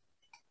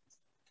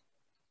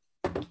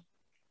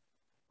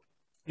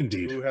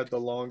 Indeed. Who had the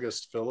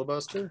longest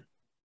filibuster?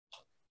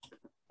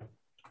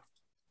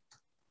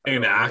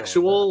 In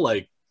actual,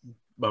 like,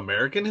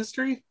 American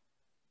history?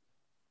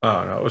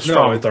 Oh, no. It was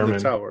Strom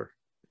Thurmond. Thurmond.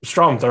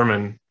 Strom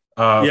Thurmond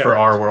for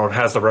our world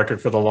has the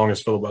record for the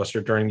longest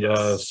filibuster during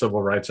the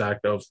Civil Rights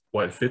Act of,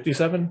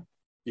 57?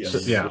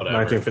 Yes. Yeah,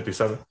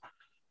 1957.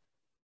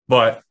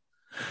 But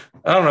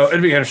I don't know.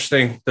 It'd be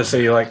interesting to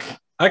see. Like,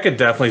 I could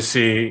definitely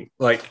see,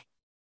 like,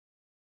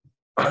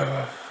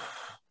 well,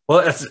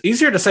 it's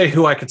easier to say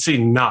who I could see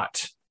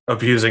not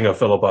abusing a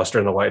filibuster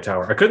in the White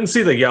Tower. I couldn't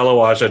see the yellow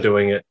Aja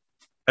doing it.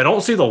 I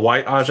don't see the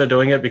white Aja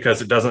doing it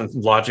because it doesn't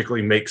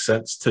logically make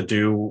sense to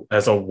do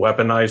as a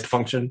weaponized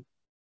function.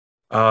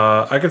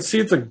 I could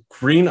see the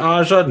green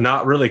Aja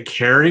not really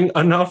caring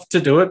enough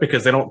to do it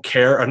because they don't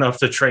care enough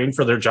to train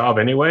for their job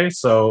anyway.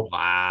 So, it's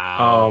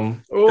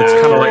kind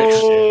of like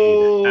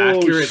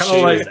accurate. Kind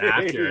of like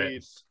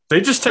accurate.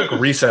 They just take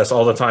recess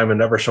all the time and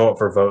never show up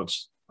for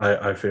votes.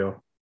 I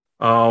feel.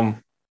 So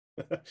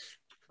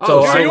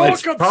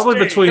it's probably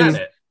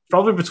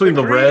between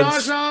the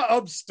Reds. Aja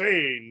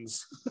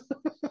abstains.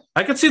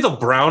 I could see the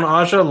brown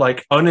Aja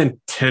like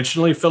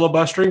unintentionally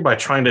filibustering by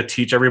trying to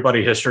teach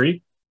everybody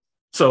history.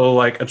 So,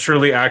 like, a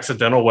truly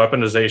accidental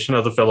weaponization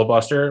of the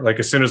filibuster. Like,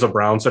 as soon as a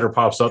brown sitter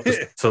pops up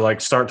to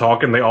like start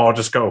talking, they all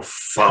just go,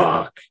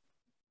 fuck.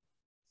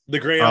 The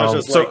gray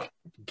Aja's like,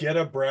 get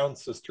a brown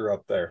sister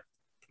up there.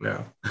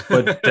 Yeah.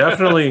 But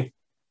definitely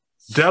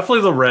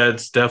the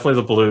Reds,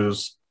 definitely the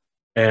Blues,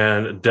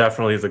 and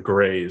definitely the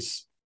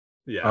Grays.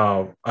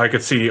 Yeah. I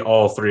could see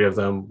all 3 of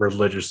them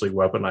religiously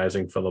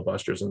weaponizing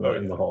filibusters in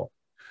the hall.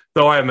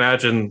 Though I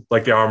imagine,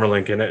 like, the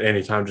Armor can at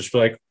any time just be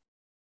like,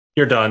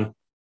 you're done.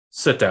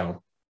 Sit down.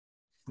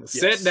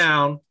 Sit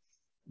down.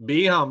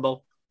 Be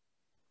humble.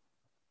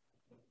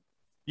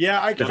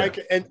 Yeah,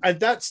 and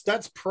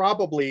that's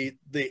probably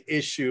the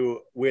issue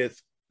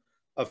with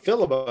a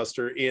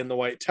filibuster in the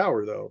White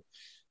Tower, though,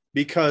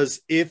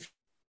 because if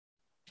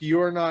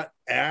you're not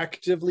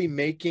actively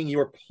making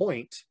your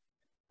point,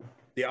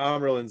 the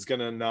Amerlin's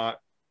gonna not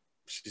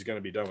she's going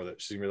to be done with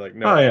it. She's going to be like,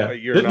 no, Oh yeah.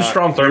 you're Didn't not.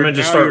 Strom Thurmond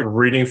just start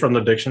reading from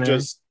the dictionary?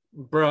 Just,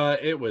 bruh,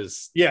 it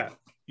was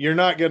you're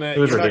not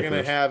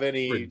gonna have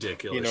any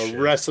ridiculous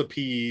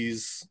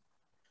recipes,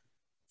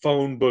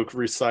 phone book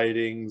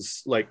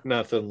recitings, like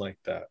nothing like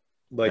that.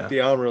 Like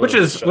the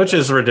Amaryllis, which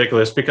is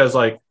ridiculous because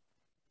like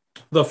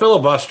the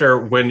filibuster,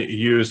 when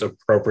used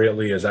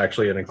appropriately, is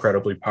actually an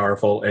incredibly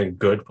powerful and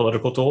good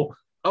political tool.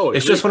 Oh,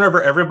 it's just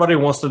whenever everybody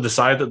wants to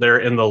decide that they're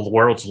in the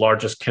world's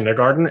largest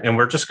kindergarten and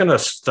we're just going to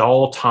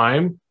stall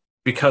time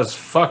because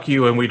fuck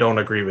you and we don't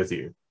agree with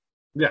you.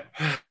 Yeah.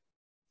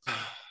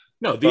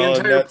 No, the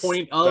entire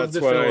point of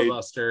the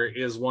filibuster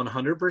is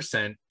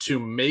 100% to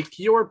make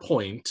your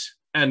point,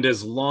 and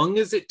as long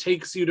as it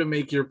takes you to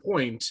make your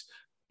point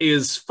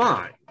is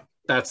fine.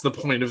 That's the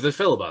point of the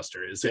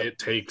filibuster, is it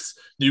takes,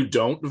 you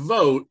don't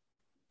vote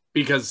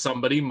because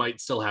somebody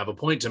might still have a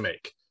point to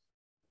make.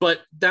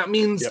 But that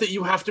means that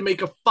you have to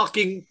make a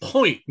fucking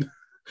point.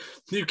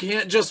 You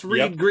can't just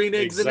read Green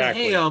Eggs and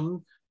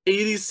Ham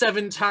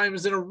 87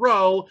 times in a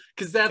row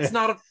because that's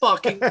not a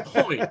fucking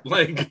point.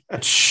 Like,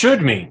 it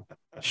should mean.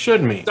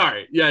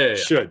 Sorry. Yeah.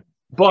 Should.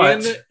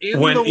 But in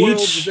when the world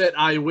that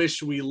I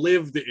wish we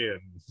lived in.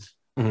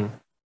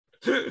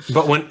 Mm-hmm.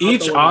 But when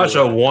each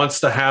Aja wants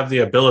to have the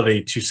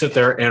ability to sit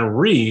there and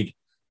read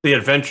The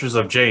Adventures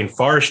of Jane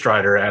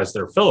Farstrider as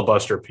their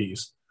filibuster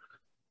piece,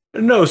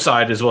 no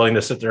side is willing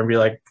to sit there and be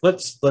like,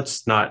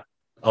 let's not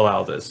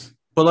allow this.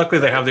 But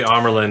luckily they have the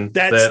Amyrlin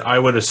that I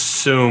would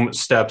assume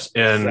steps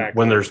in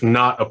when there's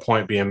not a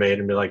point being made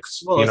and be like,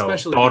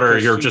 daughter,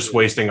 you're just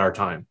wasting our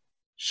time.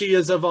 She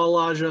is of all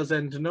Ajas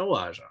and no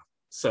Aja.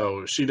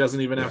 So she doesn't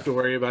even have to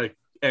worry about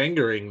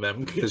angering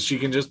them because she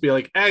can just be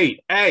like,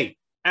 hey,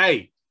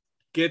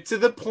 get to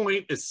the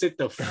point and sit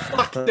the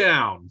fuck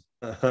down.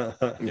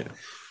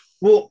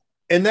 Well,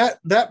 and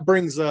that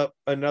brings up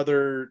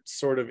another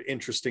sort of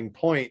interesting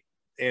point,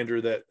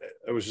 Andrew, that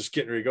I was just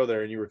getting ready to go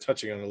there and you were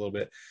touching on it a little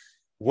bit.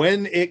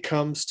 When it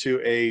comes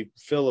to a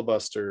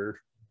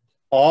filibuster,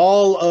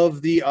 all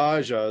of the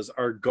Ajas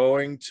are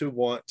going to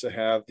want to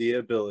have the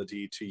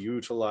ability to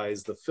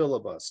utilize the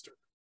filibuster.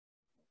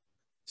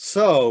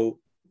 So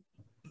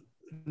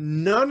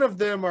none of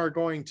them are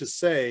going to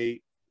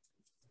say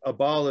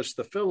abolish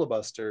the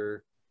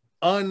filibuster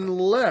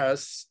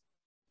unless,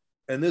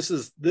 and this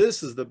is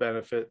the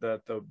benefit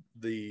that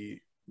the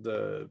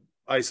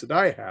Aes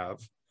Sedai have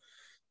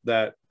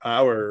that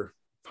our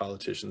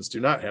politicians do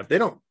not have. They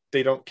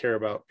don't care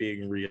about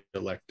being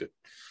reelected.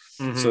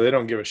 Mm-hmm. So they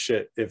don't give a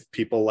shit if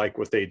people like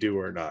what they do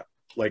or not.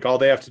 Like all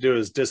they have to do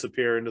is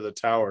disappear into the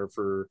tower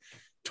for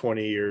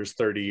 20 years,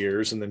 30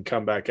 years, and then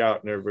come back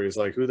out and everybody's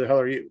like, who the hell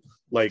are you?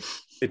 Like,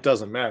 it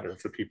doesn't matter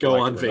if the people go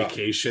on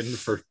vacation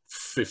for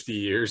 50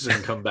 years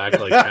and come back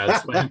like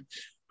Cadswain.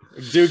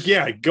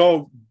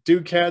 Go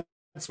do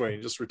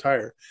Cadswain, just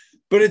retire.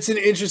 But it's an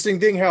interesting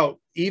thing how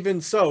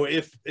even so,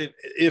 if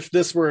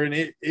this were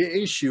an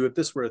issue, if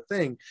this were a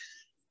thing,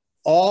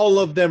 all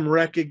of them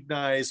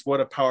recognize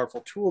what a powerful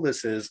tool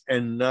this is,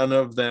 and none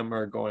of them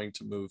are going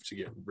to move to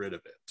get rid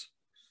of it.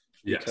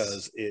 Yes.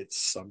 Because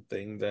it's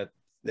something that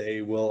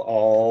they will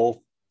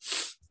all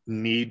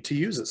need to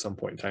use at some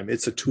point in time.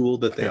 It's a tool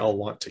that they all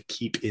want to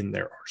keep in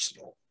their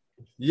arsenal.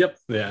 Yep.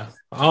 Yeah.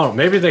 Oh,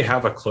 maybe they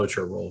have a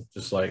cloture rule,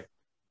 just like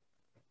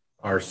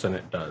our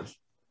Senate does.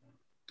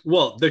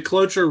 Well, the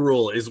cloture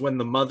rule is when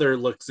the mother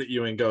looks at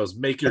you and goes,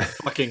 make your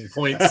fucking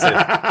point,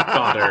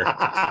 daughter.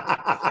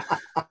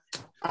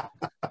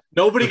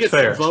 Nobody gets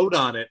to vote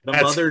on it. The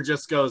mother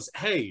just goes,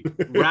 hey,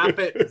 wrap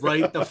it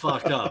right the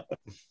fuck up.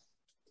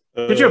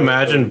 Could you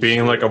imagine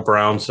being like a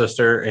Brown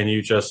sister and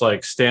you just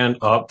like stand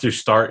up to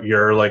start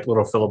your like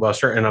little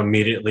filibuster and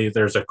immediately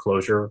there's a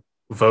closure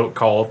vote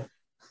called?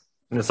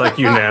 And it's like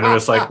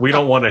unanimous, like, we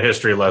don't want a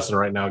history lesson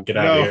right now. Get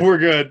out of here. No, we're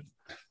good.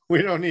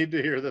 We don't need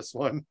to hear this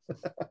one.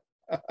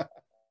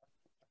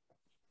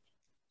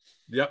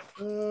 Yep.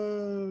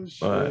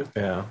 But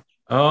yeah.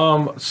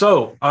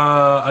 So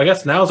I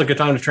guess now is a good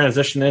time to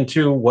transition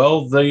into,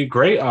 well, the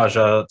Grey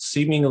Aja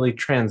seemingly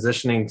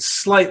transitioning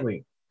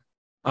slightly.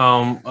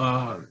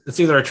 It's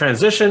either a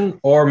transition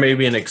or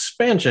maybe an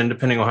expansion,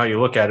 depending on how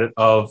you look at it,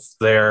 of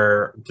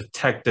their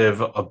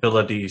detective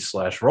ability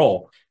 /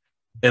 role.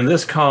 And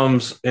this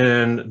comes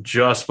in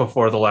just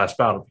before the last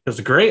battle, because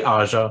the Grey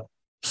Aja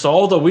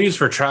saw the Weaves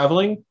for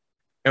traveling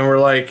and we're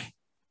like,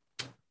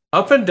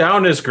 up and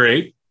down is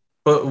great,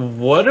 but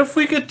what if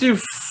we could do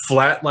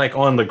flat, like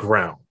on the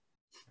ground?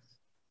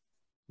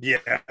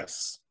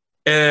 Yes.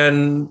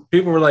 And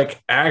people were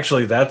like,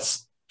 actually,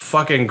 that's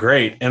fucking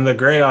great. And the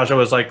Grey Aja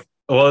was like,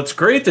 well, it's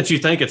great that you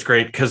think it's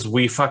great because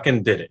we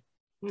fucking did it.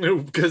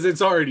 Because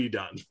it's already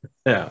done.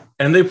 Yeah.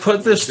 And they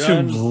put this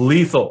to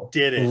lethal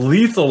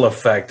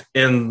effect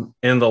in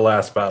the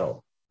last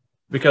battle.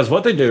 Because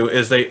what they do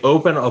is they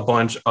open a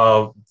bunch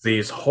of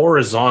these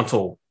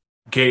horizontal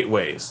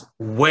gateways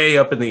way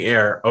up in the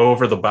air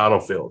over the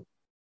battlefield.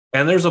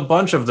 And there's a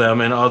bunch of them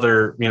in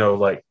other,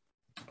 like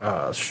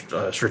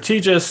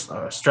strategists,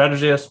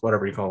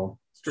 whatever you call them,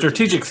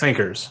 strategic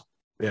thinkers.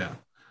 Yeah.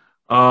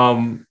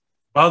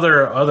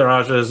 other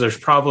Ajas, there's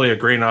probably a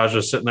green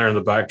Aja sitting there in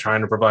the back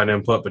trying to provide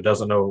input, but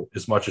doesn't know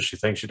as much as she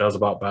thinks she does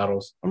about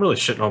battles. I'm really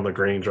shitting on the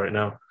greens right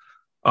now.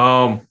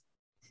 And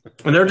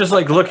they're just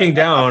like looking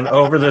down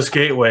over this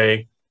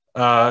gateway,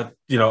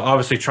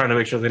 obviously trying to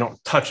make sure they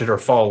don't touch it or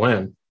fall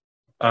in,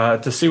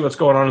 to see what's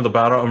going on in the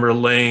battle and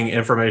relaying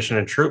information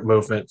and troop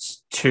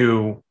movements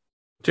to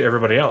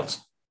everybody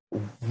else,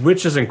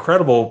 which is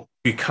incredible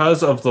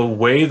because of the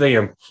way they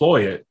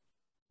employ it.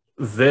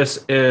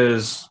 This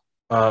is,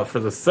 for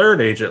the third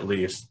age at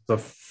least, the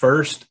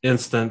first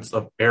instance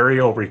of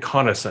aerial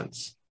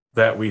reconnaissance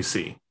that we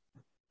see.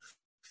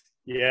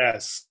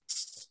 Yes.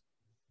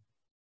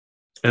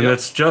 And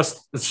it's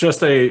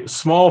just a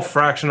small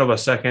fraction of a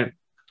second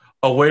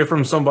away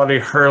from somebody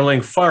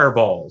hurling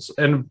fireballs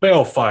and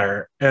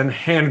balefire and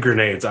hand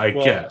grenades, I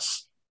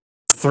guess,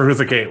 through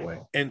the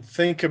gateway. And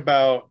think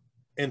about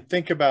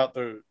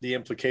the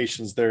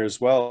implications there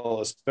as well,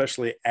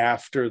 especially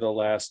after the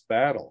last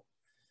battle,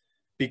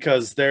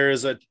 because there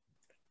is a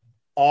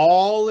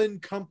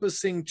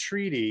all-encompassing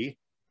treaty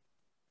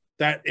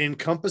that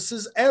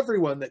encompasses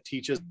everyone, that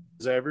teaches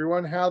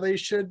everyone how they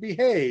should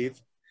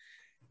behave.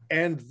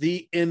 And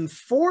the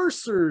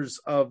enforcers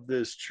of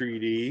this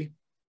treaty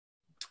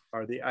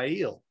are the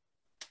Aiel.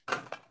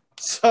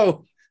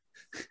 So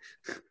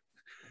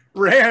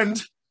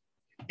Rand,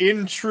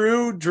 in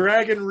true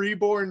Dragon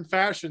Reborn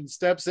fashion,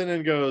 steps in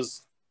and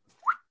goes,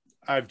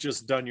 I've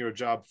just done your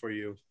job for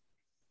you.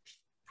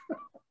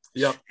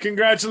 Yep.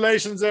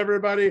 Congratulations,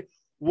 everybody.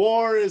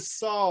 War is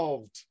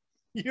solved.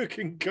 You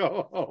can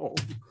go home.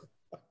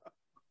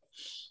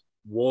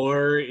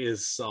 War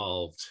is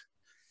solved.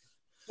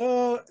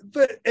 And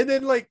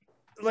then like,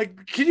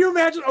 can you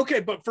imagine? Okay,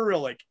 but for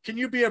real, like, can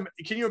you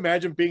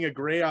imagine being a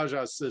Grey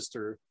Aja's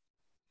sister,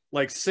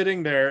 like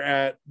sitting there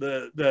at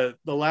the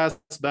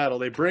last battle?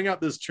 They bring out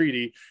this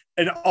treaty,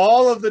 and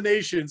all of the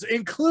nations,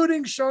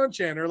 including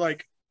Seanchan, are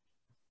like,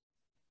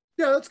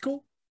 "Yeah, that's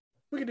cool.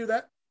 We can do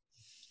that."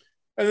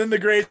 And then the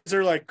Greys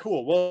are like,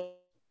 "Cool. Well,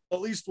 at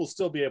least we'll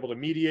still be able to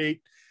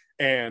mediate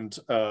and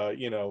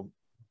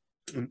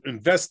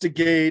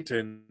investigate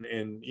and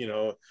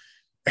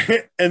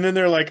and then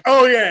they're like,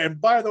 oh yeah, and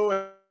by the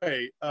way,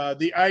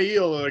 the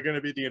Aiel are going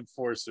to be the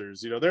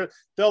enforcers.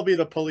 They'll be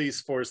the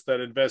police force that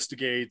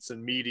investigates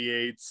and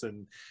mediates,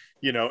 and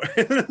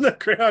and the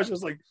Crash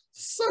was like,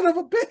 son of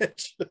a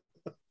bitch.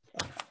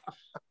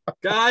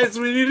 Guys,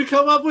 we need to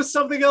come up with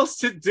something else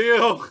to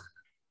do.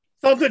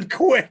 Something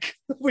quick.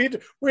 We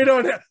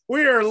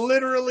are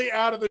literally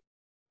out of the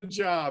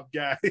job,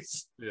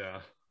 guys.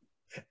 Yeah.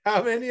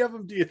 How many of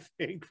them do you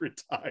think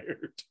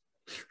retired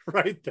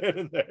right then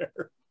and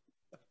there?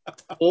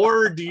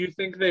 Or do you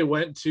think they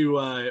went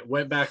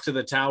back to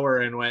the tower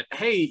and went,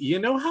 hey, you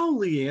know how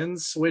Leanne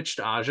switched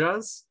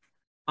Ajas?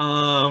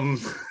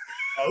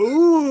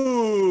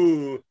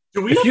 Ooh.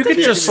 Do we if have you to could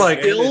get just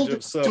like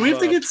stilled? Do we have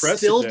to get precedent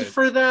stilled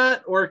for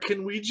that, or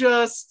can we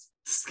just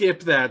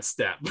skip that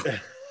step?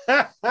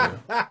 I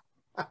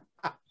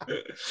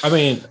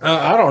mean,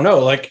 I don't know.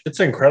 Like, it's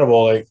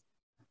incredible. Like,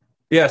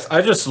 yes,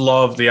 I just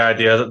love the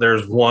idea that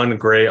there's one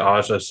Grey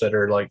Aja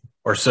sitter, like,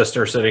 or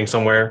sister sitting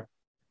somewhere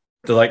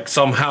that like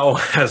somehow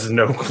has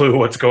no clue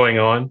what's going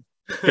on,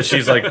 because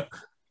she's like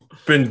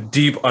been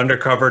deep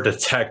undercover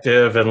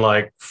detective in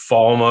like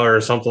Falma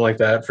or something like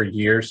that for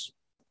years,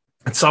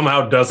 and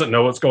somehow doesn't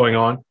know what's going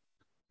on.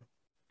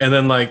 And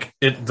then like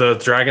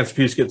the Dragon's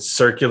Peace gets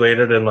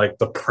circulated in like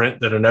the print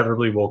that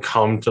inevitably will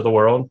come to the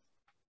world.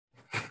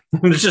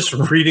 It's just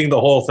reading the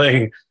whole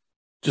thing,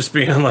 just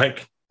being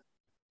like,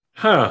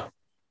 huh,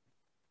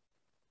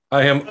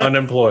 I am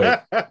unemployed.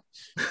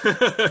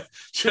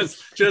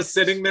 just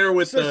sitting there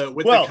with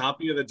the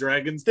copy of the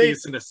Dragon's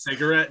Peace and a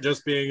cigarette,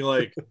 just being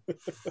like,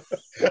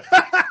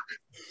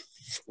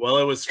 well,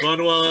 it was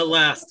fun while it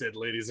lasted,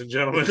 ladies and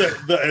gentlemen.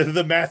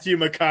 The Matthew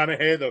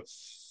McConaughey,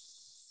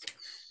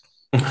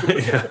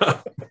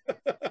 Yeah.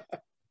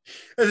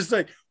 it's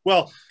like,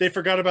 well, they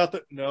forgot about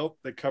nope,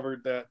 they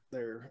covered that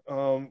there.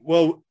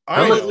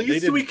 At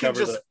least we can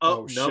just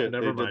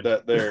never mind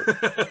that there.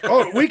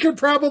 We could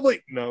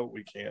probably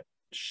we can't.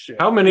 Shit.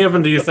 How many of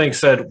them do you think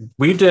said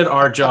we did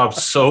our job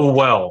so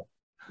well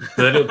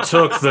that it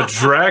took the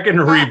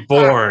Dragon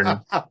Reborn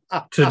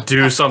to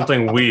do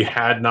something we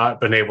had not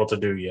been able to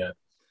do yet?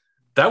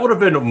 That would have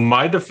been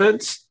my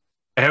defense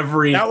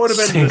every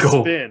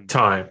single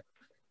time.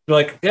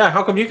 Like, yeah,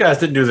 how come you guys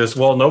didn't do this?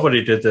 Well,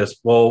 nobody did this.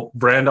 Well,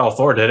 Brand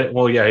al'Thor did it.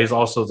 Well, yeah, he's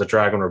also the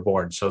Dragon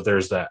Reborn, so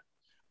there's that.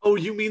 Oh,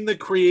 you mean the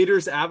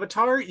creator's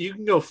avatar? You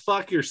can go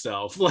fuck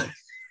yourself. Like,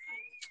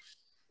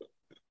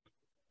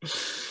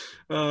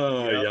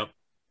 yep.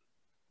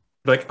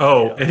 Like,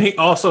 and he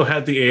also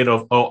had the aid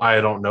of,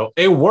 I don't know,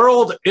 a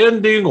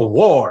world-ending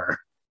war.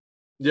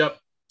 Yep.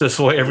 To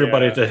sway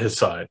everybody to his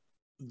side.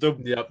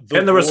 And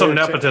there was some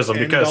nepotism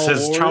because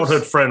his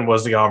childhood friend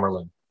was the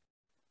Amerlin.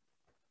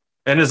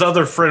 And his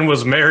other friend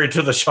was married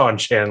to the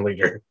Seanchan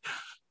leader.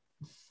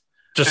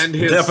 Just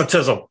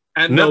nepotism.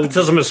 And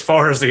nepotism as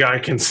far as the eye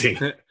can see.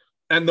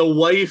 And the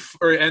wife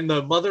and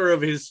the mother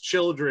of his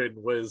children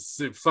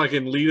was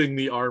fucking leading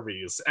the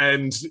armies.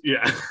 And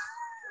yeah.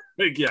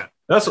 Yeah.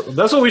 That's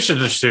what we should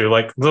just do.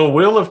 Like the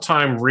Wheel of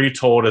Time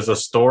retold as a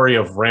story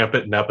of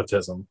rampant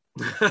nepotism.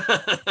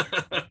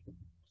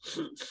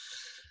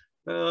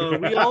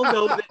 We all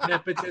know that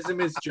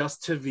nepotism is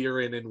just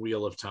Taviran in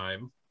Wheel of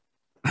Time.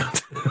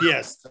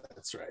 Yes,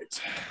 that's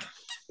right.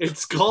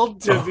 It's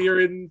called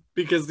Taviran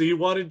because he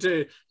wanted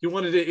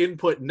to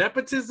input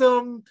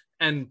nepotism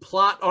and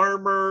plot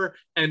armor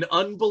and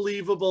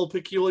unbelievable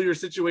peculiar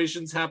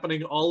situations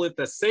happening all at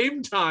the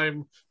same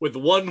time with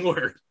one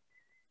word.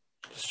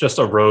 It's just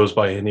a rose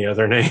by any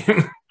other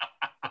name.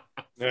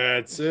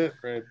 That's it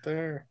right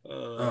there.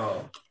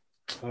 But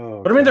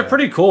I mean, they're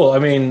pretty cool. I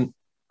mean,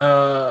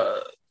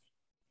 so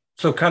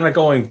kind of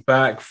going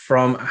back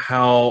from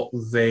how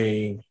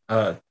they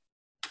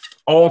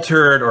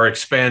altered or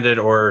expanded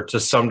or to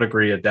some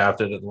degree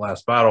adapted in the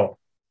last battle,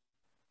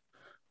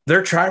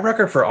 their track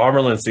record for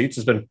armorland seats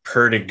has been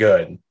pretty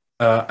good.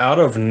 Out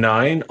of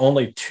 9,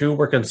 only 2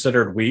 were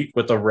considered weak,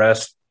 with the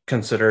rest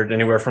considered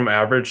anywhere from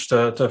average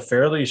to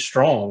fairly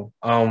strong.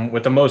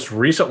 With the most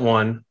recent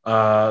one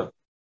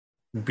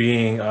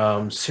being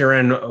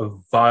Siren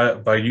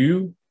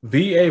Vayu,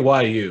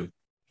 Vayu.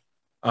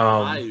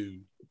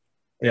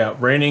 Yeah,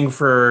 reigning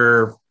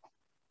for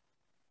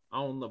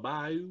on the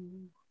bayou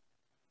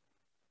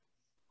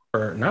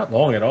for not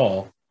long at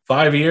all.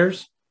 5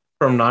 years,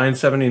 from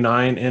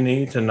 979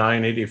 NE to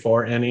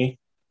 984 NE.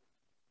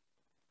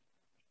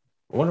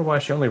 I wonder why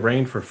she only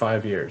reigned for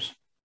 5 years.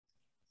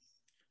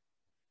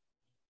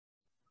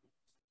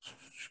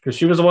 Because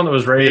she was the one that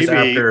was raised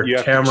after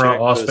Tamara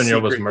Ospinel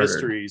was murdered.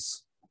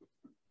 Histories.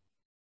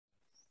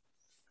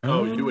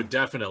 Oh, you would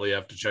definitely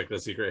have to check the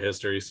secret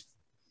histories.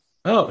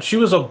 Oh, she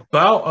was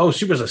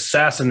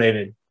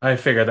assassinated. I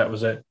figured that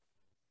was it.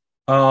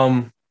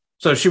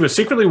 So she was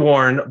secretly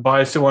warned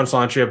by Siwan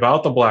Sanchi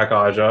about the Black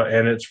Aja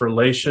and its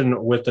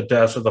relation with the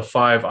deaths of the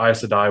 5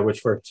 Aes Sedai,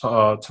 which were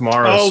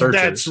Tamara's searchers. Oh,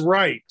 that's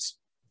right.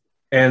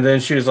 And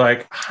then she was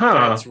like,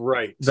 that's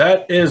right.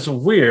 That is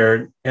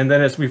weird. And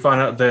then as we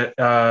find out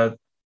that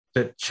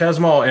that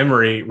Chesmal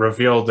Emery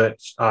revealed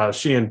that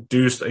she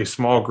induced a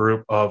small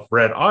group of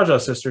Red Aja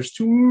sisters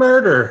to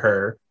murder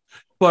her.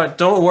 But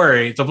don't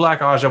worry, the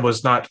Black Aja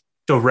was not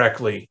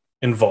directly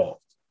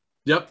involved.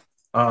 Yep.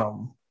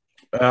 So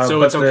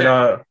it's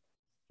okay.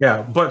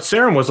 But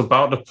Saren was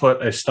about to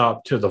put a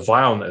stop to the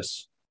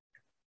vileness.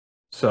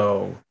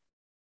 So,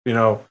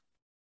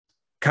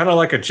 kind of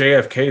like a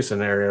JFK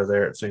scenario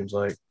there, it seems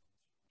like.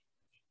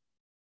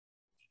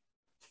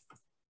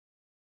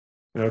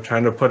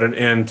 Trying to put an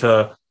end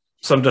to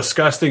some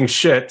disgusting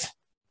shit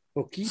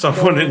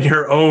someone in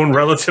your own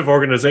relative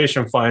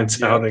organization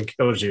finds out and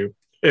kills you,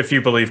 if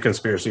you believe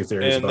conspiracy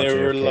theories. And about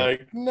they were JFK.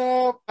 like,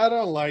 no, I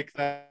don't like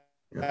that.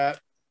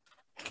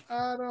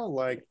 I don't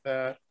like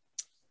that.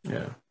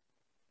 Yeah.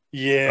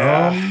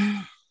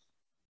 Yeah.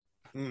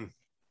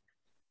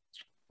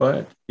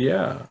 But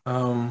yeah,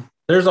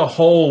 there's a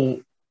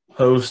whole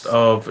host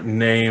of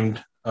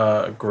named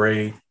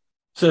Grey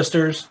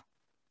sisters,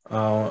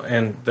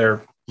 and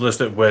they're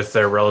listed with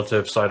their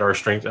relative Sidar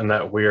strength and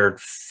that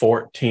weird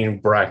 14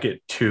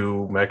 bracket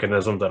 2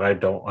 mechanism that I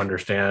don't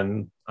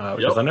understand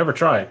because I never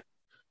tried.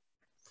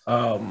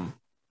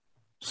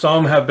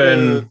 Some have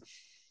been,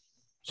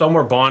 some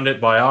were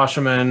bonded by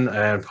Ashaman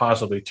and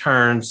possibly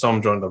turned.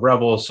 Some joined the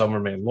rebels. Some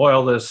remained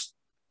loyalists.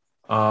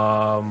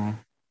 Some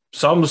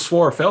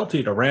swore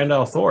fealty to Rand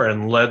al'Thor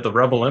and led the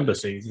rebel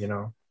embassy.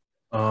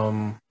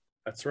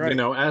 That's right.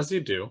 As you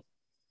do.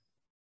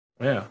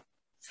 Yeah.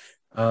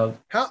 Yeah.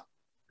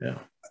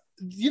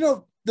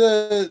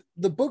 The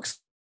books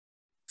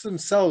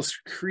themselves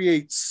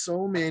create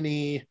so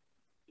many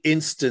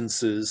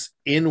instances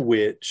in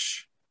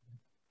which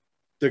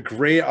the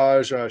Grey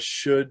Aja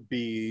should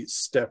be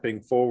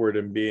stepping forward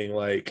and being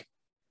like,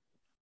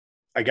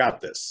 I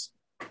got this.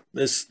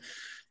 This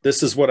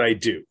is what I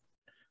do.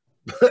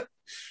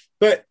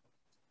 But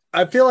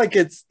I feel like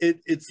it's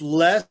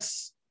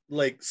less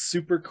like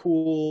super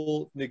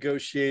cool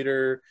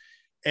negotiator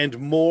and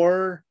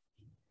more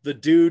the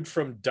dude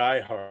from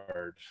Die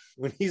Hard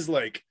when he's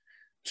like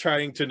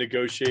trying to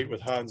negotiate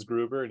with Hans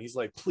Gruber and he's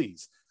like,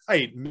 please, I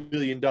eat $1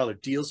 million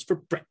deals for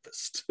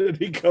breakfast. And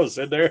he goes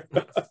in there,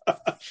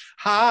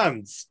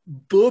 Hans,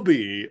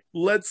 booby,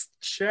 let's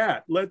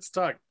chat, let's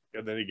talk.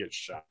 And then he gets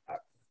shot.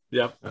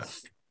 Yep. Well,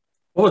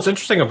 what's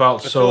interesting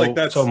about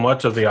so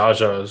much of the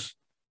Ajas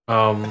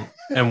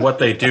and what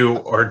they do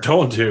or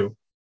don't do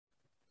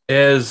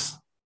is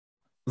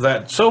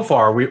that so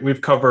far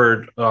we've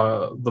covered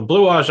the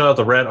Blue Aja,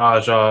 the Red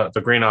Aja,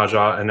 the Green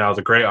Aja, and now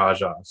the Grey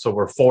Aja. So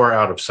we're 4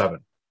 out of 7,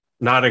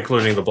 not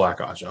including the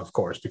Black Aja, of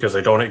course, because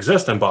they don't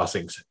exist in Ba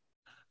Sing Se.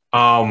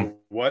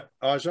 What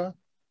Aja?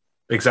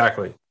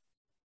 Exactly.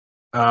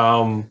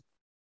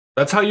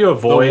 That's how you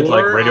avoid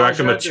like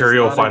radioactive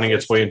material finding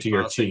its way into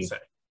your tea.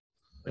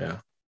 Yeah.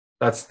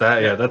 That's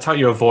how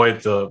you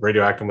avoid the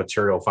radioactive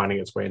material finding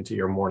its way into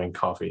your morning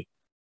coffee.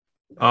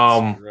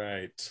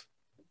 Right.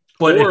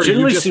 But or it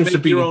generally you just seems make to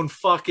be your own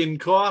fucking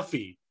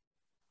coffee.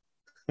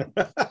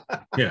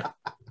 Yeah.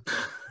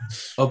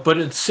 But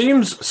it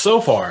seems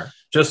so far,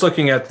 just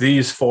looking at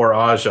these 4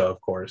 Aja,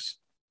 of course,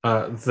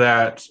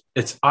 that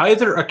it's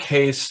either a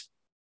case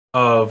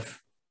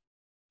of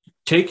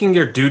taking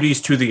your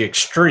duties to the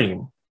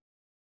extreme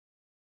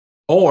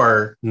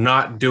or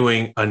not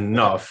doing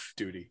enough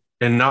duty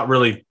and not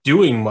really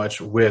doing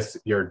much with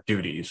your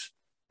duties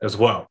as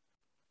well.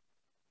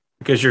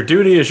 Because your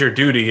duty is your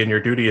duty and your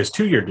duty is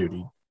to your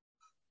duty.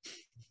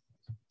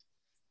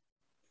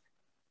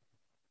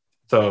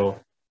 So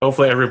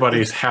hopefully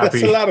everybody's happy.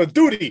 That's a lot of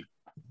duty.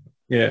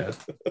 Yeah.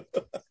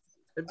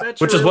 I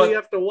bet you Which is really what-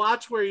 have to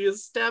watch where you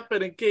step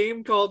in a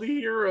game called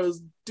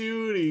Heroes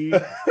Duty.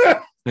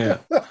 Yeah.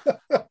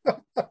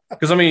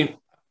 Because I mean,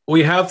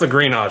 we have the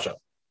Green Aja,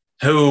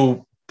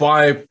 who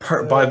by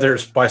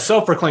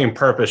self-proclaimed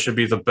purpose should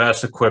be the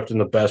best equipped and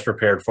the best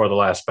prepared for the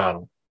last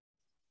battle,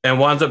 and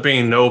winds up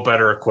being no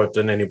better equipped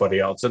than anybody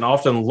else, and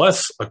often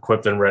less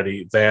equipped and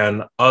ready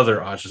than other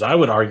Ajas. I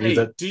would argue Hey,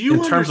 that do you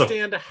in terms of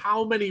understand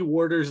how many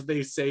warders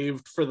they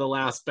saved for the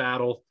last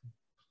battle?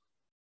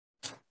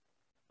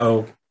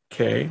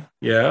 okay,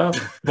 yeah,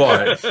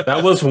 but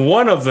that was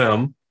one of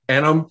them.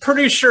 And I'm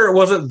pretty sure it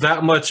wasn't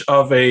that much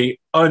of a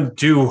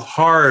undue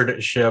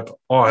hardship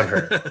on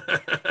her.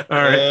 All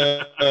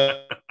right.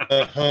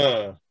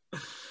 Uh-huh.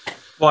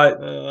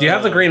 But do you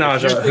have the Green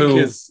Aja who...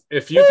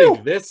 If you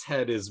think this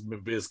head is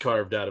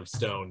carved out of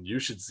stone, you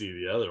should see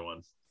the other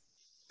one.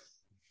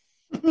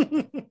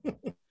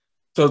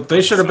 So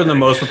they should have been the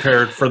most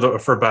prepared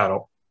for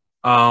battle.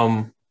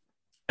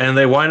 And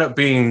they wind up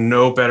being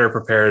no better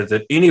prepared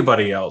than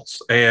anybody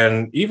else.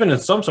 And even in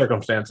some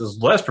circumstances,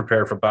 less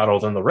prepared for battle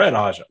than the Red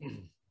Aja.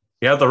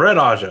 You have the Red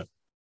Aja,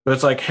 but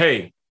it's like,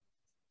 hey,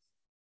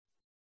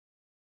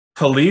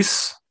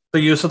 police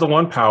the use of the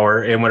one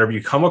power. And whenever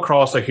you come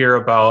across or hear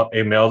about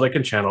a male that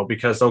can channel,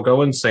 because they'll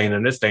go insane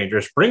and it's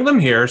dangerous, bring them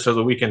here so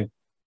that we can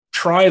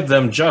try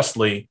them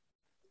justly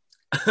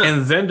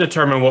and then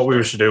determine what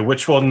we should do,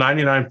 which will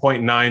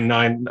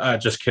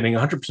 99.99, just kidding,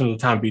 100% of the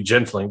time be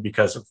gentling,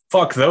 because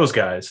fuck those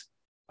guys.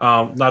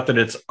 Not that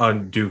it's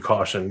undue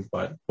caution,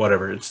 but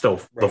whatever, it's still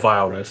the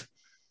vileness.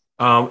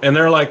 And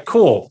they're like,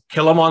 cool,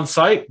 kill them on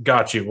sight,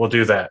 got you, we'll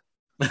do that.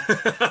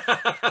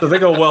 So they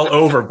go well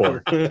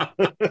overboard.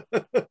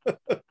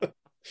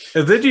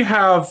 And then you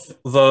have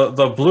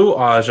the Blue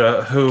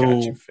Aja,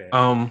 who,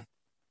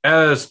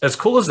 as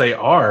cool as they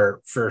are,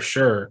 for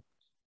sure,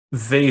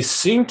 they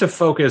seem to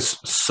focus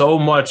so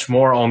much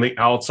more on the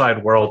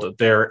outside world that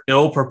they're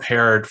ill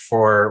prepared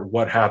for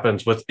what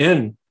happens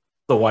within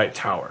the White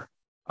Tower.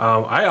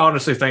 I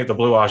honestly think the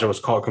Blue Aja was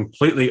caught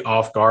completely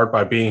off guard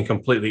by being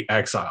completely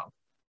exiled.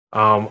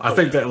 I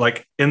think that,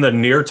 like, in the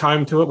near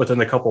time to it, within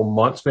a couple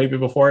months maybe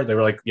before it, they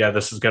were like, yeah,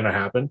 this is going to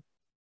happen.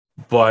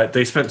 But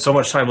they spent so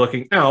much time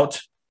looking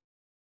out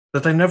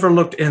that they never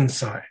looked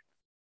inside.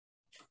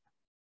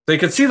 They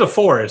could see the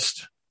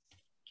forest,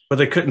 but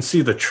they couldn't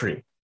see the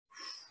tree.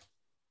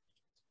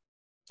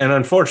 And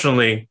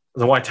unfortunately,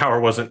 the White Tower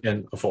wasn't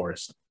in a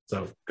forest,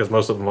 so because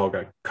most of them all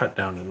got cut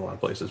down in a lot of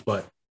places.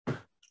 But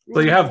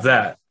so you have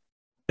that,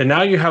 and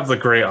now you have the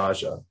Gray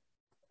Aja,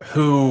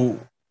 who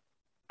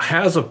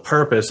has a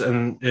purpose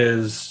and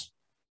is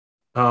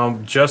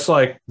just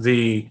like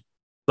the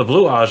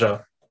Blue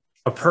Aja,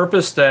 a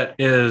purpose that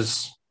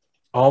is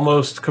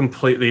almost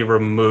completely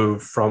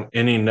removed from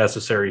any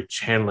necessary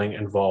channeling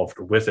involved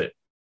with it.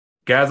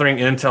 Gathering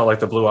intel like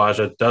the Blue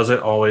Aja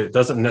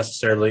doesn't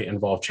necessarily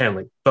involve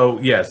channeling. So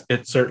yes,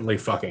 it certainly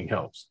fucking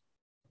helps.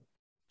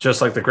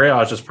 Just like the Gray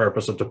Aja's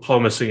purpose of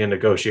diplomacy and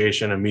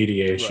negotiation and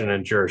mediation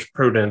and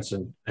jurisprudence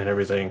and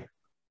everything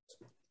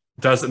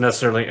doesn't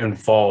necessarily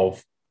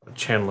involve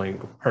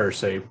channeling per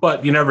se.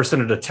 But you never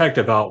send a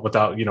detective out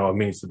without, a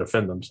means to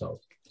defend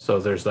themselves. So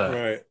there's that.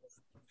 Right.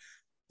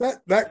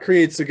 That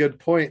creates a good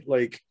point.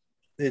 Like,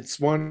 it's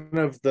one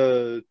of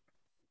the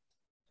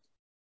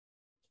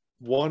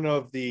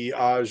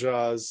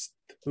Ajas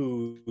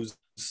whose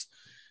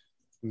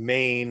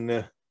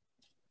main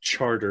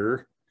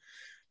charter,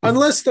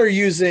 unless they're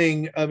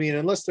using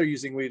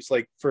weaves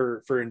like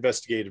for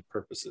investigative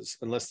purposes,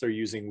 unless they're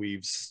using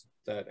weaves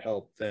that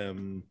help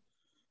them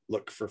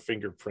look for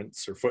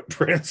fingerprints or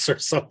footprints or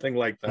something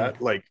like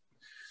that. Like,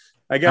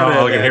 I gotta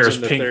all I can hear is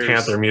imagine that Pink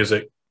Panther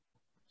music.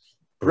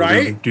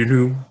 Right?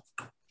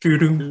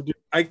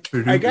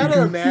 I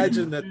gotta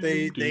imagine that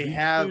they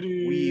have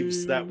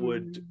weaves that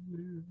would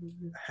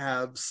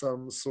have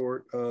some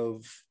sort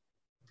of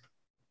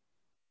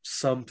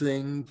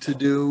something to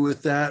do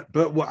with that,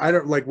 but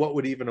what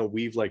would even a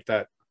weave like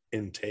that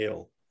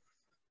entail?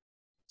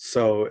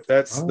 So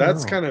that's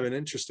kind of an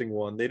interesting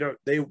one.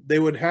 They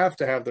would have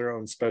to have their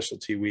own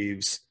specialty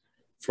weaves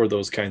for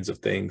those kinds of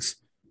things.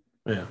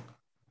 Yeah.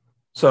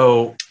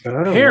 So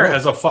here,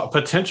 as a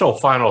potential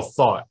final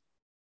thought,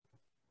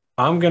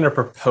 I'm going to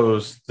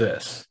propose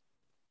this.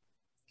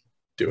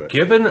 Do it.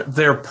 Given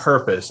their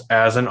purpose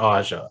as an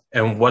Aja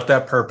and what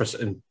that purpose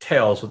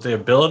entails, with the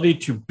ability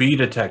to be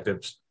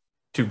detectives,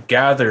 to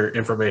gather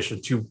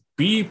information, to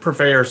be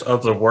purveyors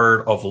of the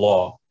word of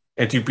law,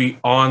 and to be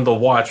on the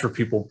watch for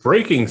people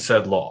breaking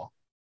said law,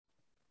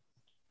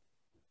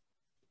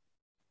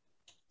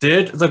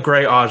 did the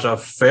Gray Aja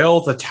fail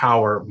the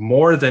tower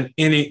more than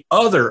any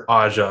other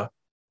Aja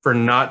for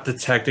not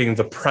detecting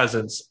the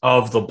presence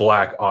of the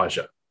Black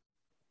Aja?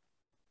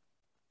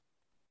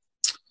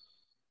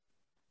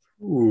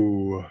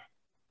 Ooh.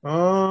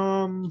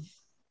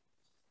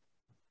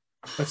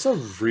 That's a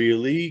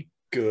really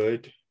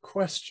good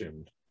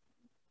question.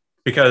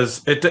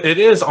 Because it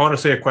is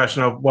honestly a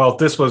question of, well,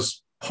 this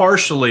was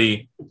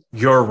partially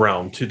your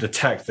realm to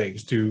detect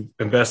things, to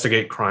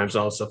investigate crimes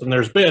and all that stuff. And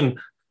there's been,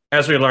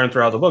 as we learned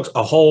throughout the books,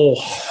 a whole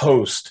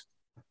host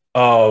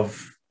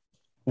of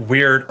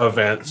weird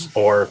events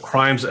or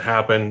crimes that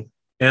happen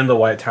in the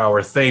White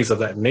Tower, things of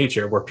that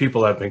nature, where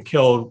people have been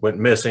killed, went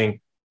missing,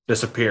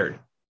 disappeared.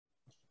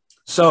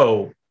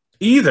 So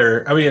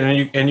either, I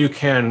mean, and you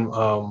can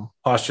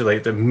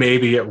postulate that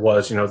maybe it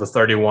was, the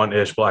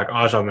 31-ish Black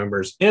Aja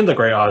members in the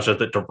Grey Aja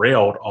that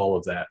derailed all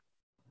of that.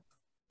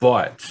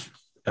 But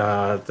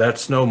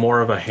that's no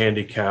more of a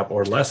handicap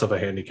or less of a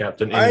handicap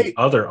than any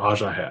other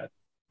Aja had.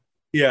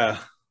 Yeah.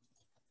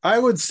 I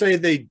would say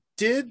they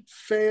did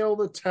fail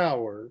the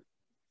tower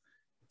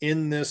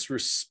in this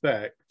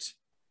respect,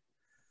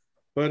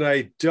 but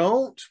I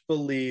don't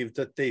believe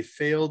that they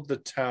failed the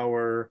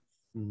tower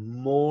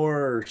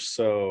more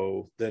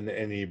so than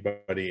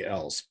anybody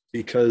else,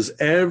 because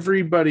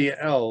everybody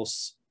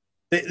else,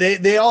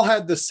 they all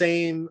had the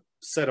same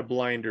set of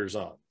blinders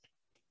on,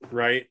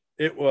 right?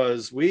 It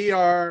was, we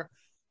are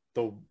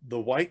the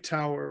White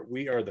Tower,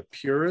 we are the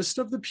purest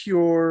of the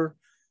pure,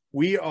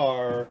 we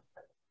are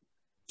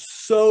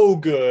so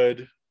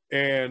good,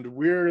 and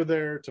we're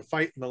there to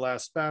fight in the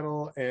last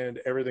battle, and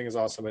everything is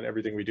awesome, and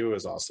everything we do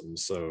is awesome.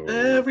 So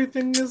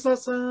everything is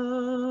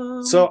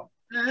awesome. So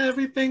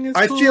everything is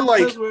I cool, feel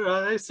like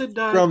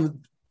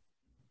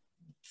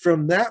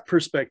from that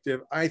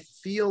perspective, I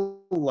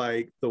feel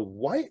like the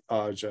White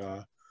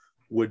Aja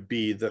would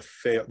be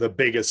the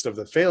biggest of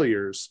the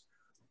failures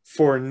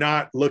for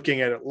not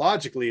looking at it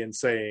logically and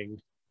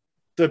saying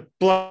the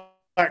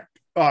Black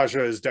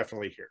Aja is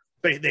definitely here.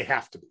 They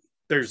have to be.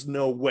 There's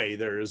no way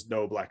there is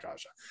no Black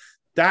Aja.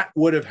 That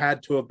would have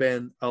had to have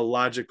been a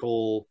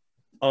logical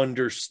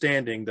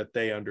understanding that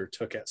they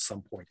undertook at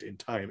some point in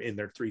time in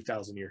their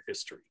 3,000-year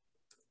history.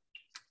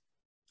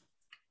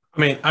 I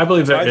mean, I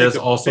believe that is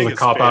also the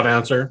cop-out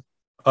answer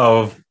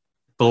of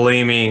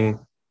blaming,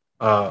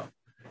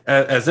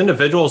 as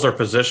individuals or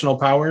positional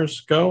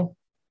powers go,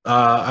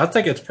 I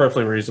think it's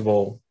perfectly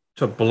reasonable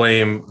to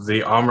blame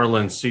the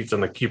Amerlin seats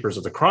and the Keepers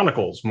of the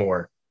Chronicles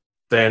more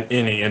than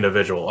any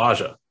individual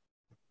Aja.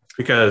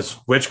 Because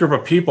which group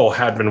of people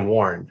had been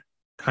warned,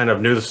 kind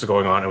of knew this was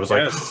going on. It was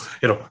like,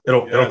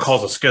 it'll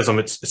cause a schism.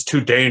 It's too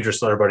dangerous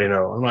to let everybody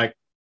know. I'm like,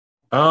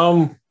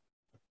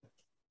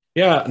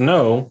 yeah,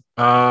 no.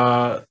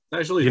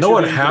 Actually, you know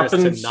what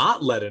happens to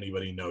not let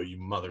anybody know, you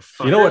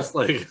motherfucker.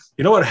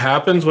 You know what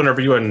happens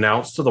whenever you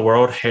announce to the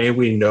world, hey,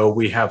 we know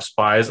we have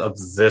spies of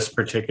this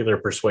particular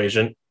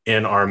persuasion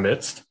in our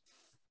midst.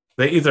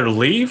 They either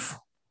leave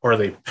or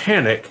they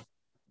panic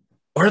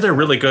or they're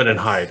really good and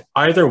hide.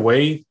 Either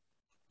way,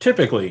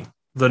 typically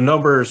the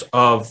numbers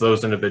of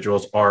those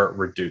individuals are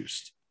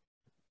reduced,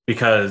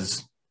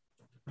 because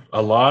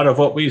a lot of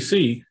what we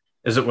see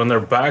is that when their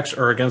backs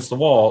are against the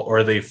wall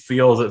or they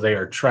feel that they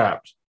are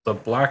trapped, the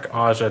Black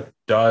Aja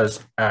does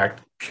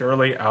act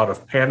purely out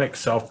of panic,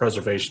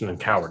 self-preservation, and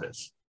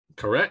cowardice.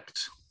 Correct.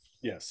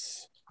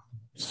 Yes.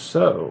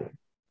 So,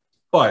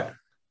 but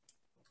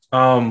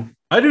I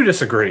do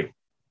disagree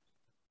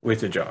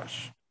with you,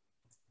 Josh.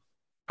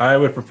 I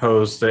would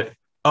propose that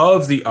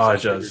of the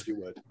Ajas,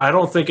 I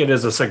don't think it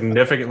is a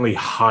significantly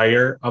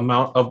higher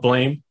amount of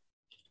blame,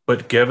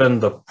 but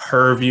given the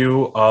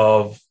purview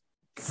of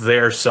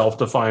their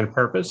self-defined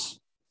purpose,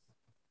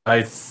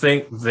 I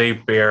think they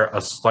bear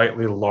a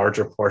slightly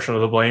larger portion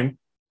of the blame.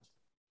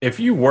 If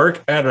you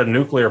work at a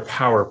nuclear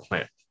power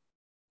plant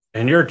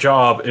and your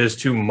job is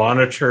to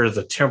monitor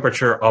the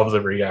temperature of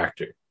the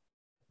reactor,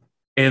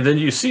 and then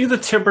you see the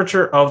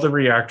temperature of the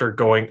reactor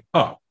going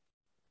up,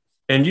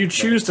 and you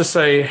choose to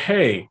say,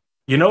 hey,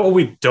 you know what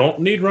we don't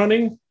need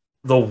running?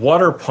 The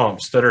water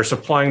pumps that are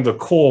supplying the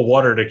cool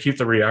water to keep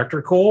the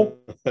reactor cool.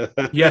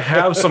 You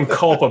have some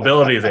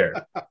culpability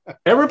there.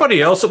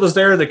 Everybody else that was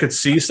there that could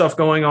see stuff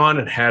going on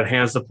and had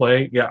hands to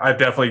play. Yeah, I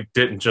definitely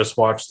didn't just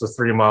watch the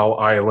 3 Mile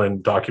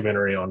Island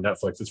documentary on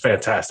Netflix. It's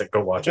fantastic.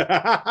 Go watch it.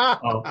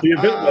 The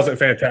event wasn't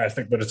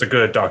fantastic, but it's a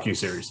good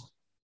docuseries.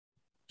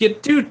 You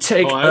do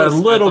take a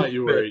little. I thought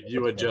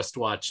you had just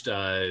watched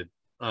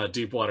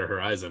Deepwater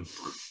Horizon.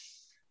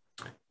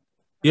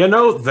 You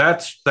know,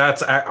 that's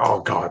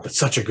oh god, that's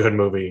such a good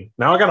movie.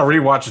 Now I got to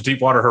rewatch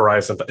Deepwater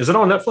Horizon. Is it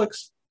on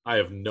Netflix? I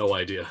have no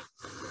idea.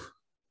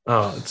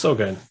 Oh, it's so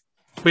good.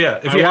 But yeah,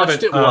 if I you watched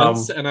haven't, it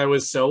once, and I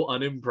was so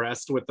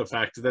unimpressed with the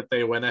fact that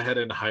they went ahead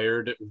and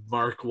hired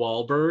Mark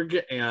Wahlberg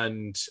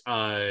and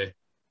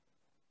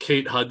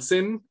Kate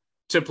Hudson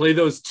to play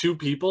those two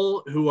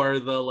people who are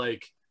the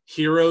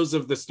heroes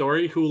of the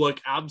story, who look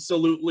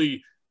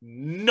absolutely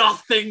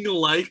nothing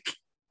like,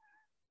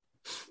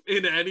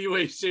 in any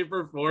way, shape,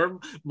 or form,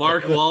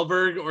 Mark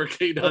Wahlberg or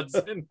Kate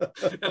Hudson.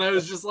 And I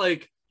was just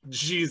like,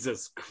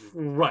 Jesus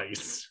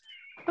Christ.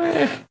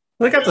 They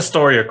got the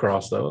story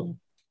across, though.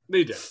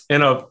 They did.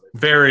 In a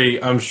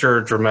very, I'm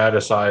sure,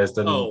 dramatized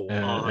and, Oh,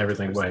 and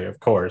everything 100%. way, of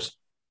course.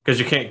 Because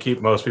you can't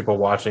keep most people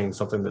watching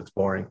something that's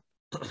boring.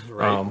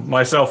 Right.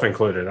 Myself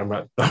included.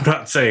 I'm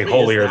not saying Wait,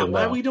 holier is that than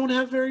why thou. we don't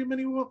have very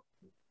many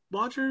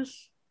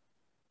watchers?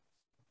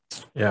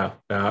 Yeah,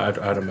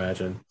 I'd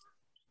imagine.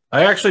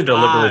 I actually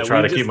deliberately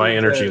try we to just keep my need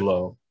energy to-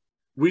 low.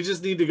 We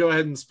just need to go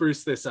ahead and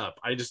spruce this up.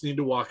 I just need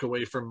to walk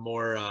away from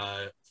more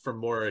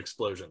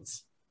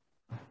explosions.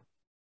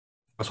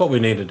 That's what we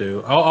need to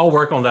do. I'll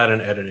work on that in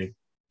editing.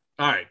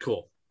 All right,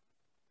 cool.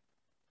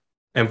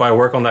 And by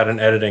work on that in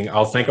editing,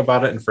 I'll think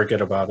about it and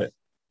forget about it.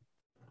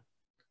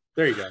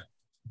 There you go.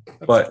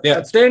 But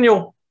yeah,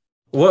 Daniel,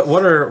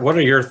 what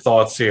are your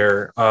thoughts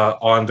here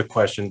on the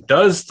question?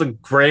 Does the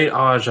Grey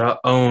Aja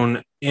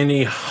own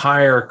any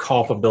higher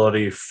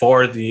culpability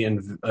for the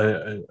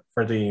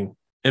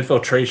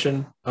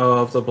infiltration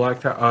of the Black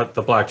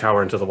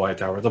Tower into the White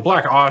Tower, the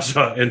Black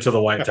Aja into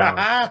the White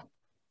Tower?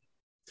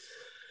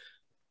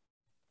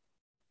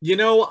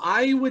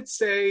 I would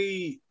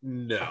say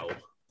no.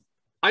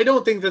 I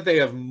don't think that they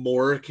have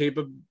more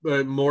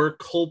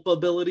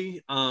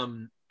culpability.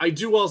 I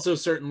do also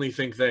certainly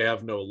think they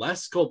have no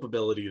less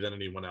culpability than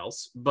anyone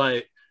else,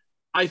 but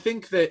I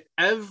think that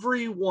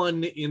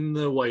everyone in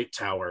the White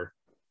Tower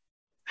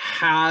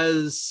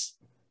has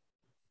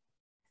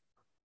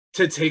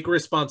to take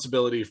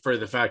responsibility for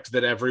the fact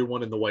that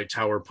everyone in the White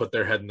Tower put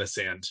their head in the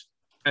sand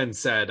and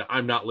said,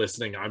 I'm not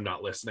listening, I'm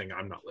not listening,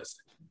 I'm not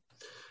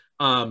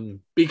listening.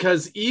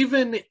 Because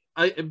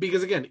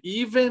again,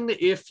 even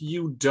if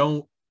you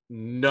don't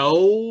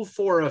know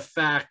for a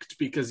fact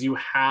because you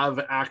have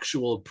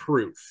actual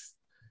proof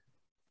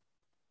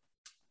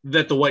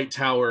that the White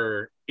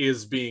Tower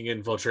is being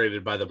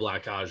infiltrated by the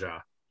Black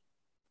Aja,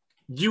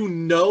 you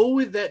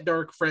know that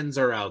Dark Friends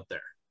are out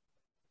there.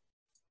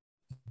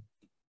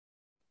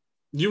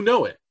 You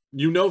know it.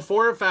 You know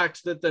for a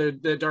fact that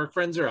the Dark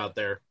Friends are out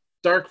there.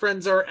 Dark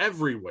Friends are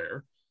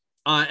everywhere.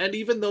 And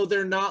even though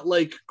they're not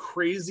like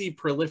crazy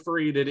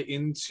proliferated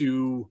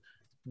into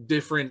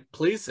different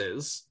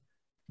places,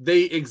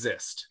 they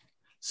exist.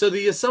 So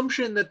the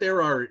assumption that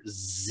there are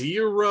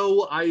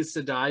 0 Aes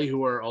Sedai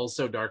who are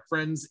also Dark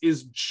Friends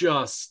is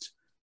just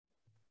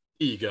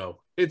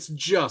ego. It's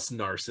just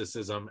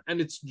narcissism,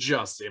 and it's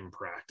just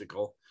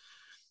impractical.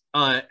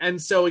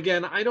 And so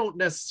again, I don't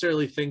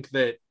necessarily think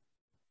that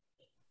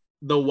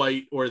the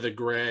white or the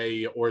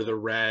gray or the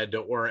red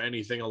or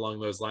anything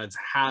along those lines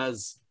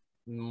has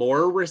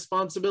more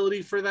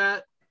responsibility for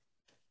that,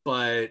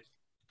 but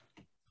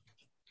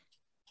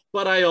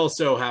I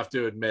also have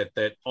to admit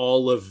that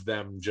all of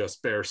them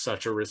just bear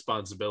such a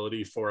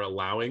responsibility for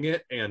allowing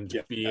it and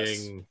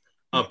being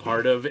a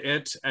part of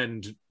it,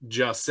 and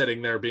just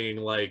sitting there being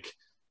like,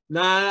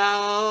 nah,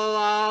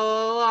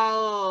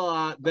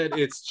 that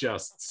it's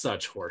just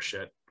such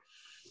horseshit.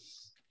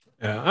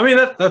 Yeah, I mean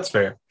that's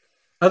fair.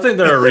 I think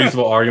there are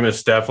reasonable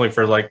arguments definitely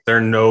for like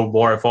they're no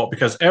more at fault,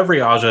 because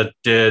every Aja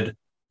did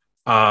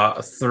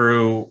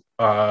through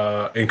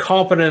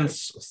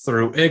incompetence,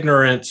 through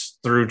ignorance,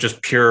 through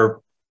just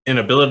pure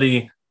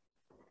inability,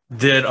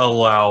 did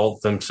allow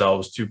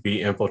themselves to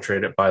be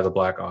infiltrated by the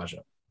Black Aja.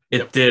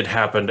 It did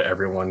happen to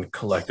everyone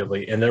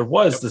collectively, and there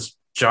was this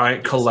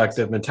giant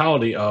collective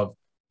mentality of,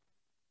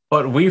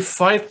 but we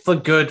fight the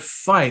good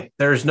fight.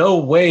 There's no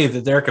way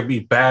that there could be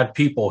bad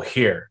people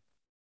here.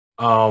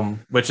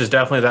 Which is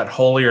definitely that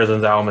holier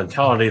than thou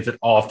mentality that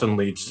often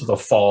leads to the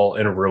fall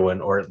and ruin,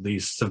 or at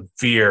least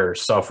severe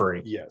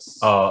suffering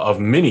of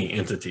many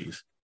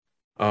entities.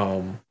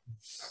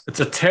 It's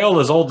a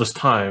tale as old as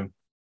time.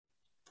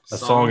 A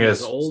song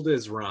as old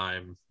as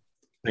rhyme.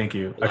 Thank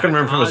you. Black I couldn't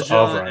remember if it was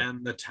of rhyme.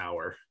 And the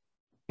Tower.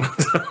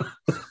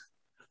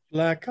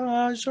 Black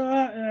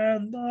Aja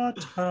and the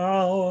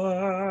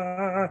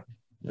Tower.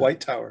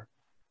 White Tower.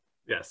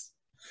 Yes.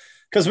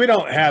 Because we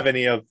don't have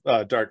any of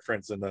Dark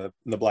Friends in the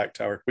Black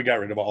Tower. We got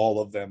rid of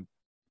all of them.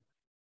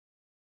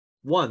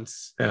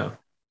 Once. Yeah.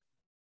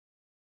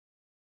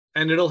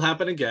 And it'll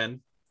happen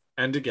again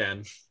and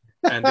again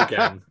and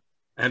again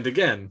and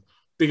again.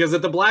 Because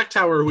at the Black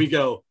Tower, we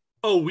go,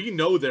 oh, we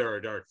know there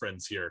are Dark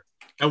Friends here.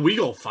 And we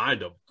gonna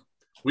find them.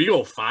 We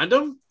gonna find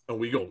them and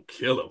we gonna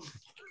kill them.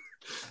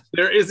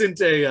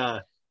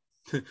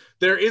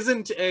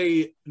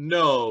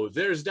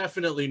 There's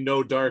definitely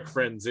no Dark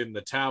Friends in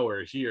the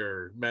tower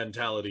here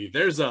mentality.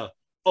 There's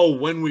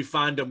when we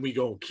find them, we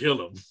gonna kill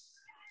them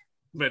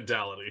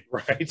mentality.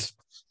 Right.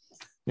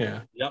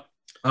 Yeah. Yep.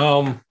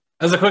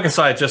 As a quick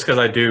aside, just because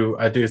I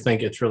do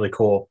think it's really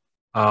cool.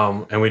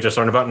 And we just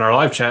learned about in our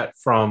live chat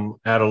from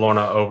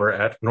Adalorna over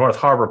at North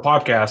Harbor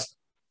Podcast.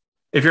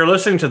 If you're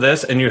listening to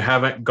this and you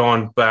haven't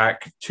gone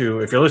back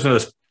to, if you're listening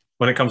to this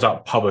when it comes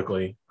out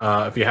publicly,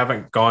 if you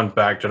haven't gone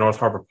back to North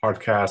Harbor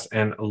Podcast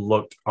and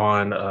looked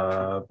on,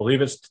 I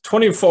believe it's the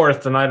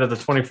 24th, the night of the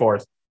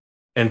 24th,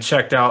 and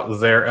checked out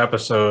their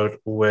episode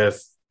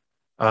with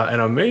an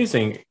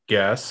amazing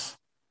guest.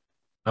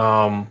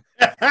 London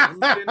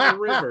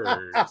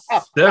Rivers.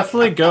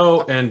 Definitely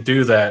go and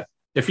do that.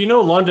 If you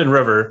know London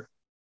River,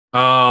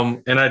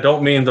 and I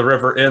don't mean the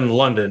river in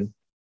London,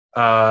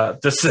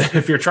 This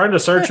if you're trying to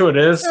search who it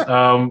is,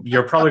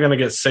 you're probably going to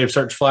get safe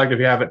search flagged if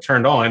you have it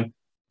turned on,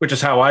 which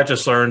is how I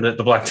just learned that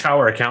the Black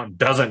Tower account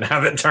doesn't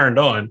have it turned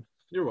on.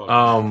 You're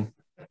welcome.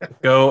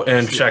 Go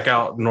and check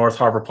out North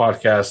Harbor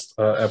podcast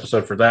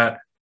episode for that.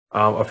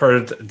 I've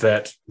heard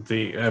that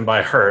and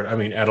by heard, I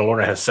mean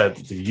Adalorna has said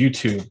that the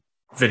YouTube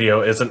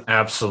video is an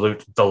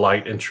absolute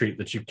delight and treat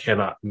that you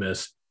cannot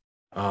miss.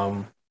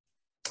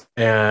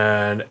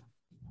 And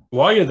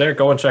while you're there,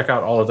 go and check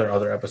out all of their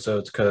other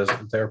episodes because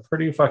they're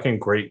pretty fucking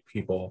great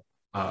people.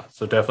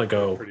 So definitely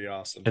go Pretty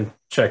awesome. and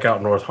check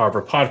out North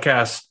Harbor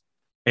Podcast.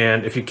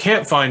 And if you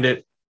can't find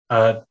it,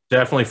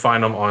 definitely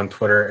find them on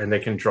Twitter and they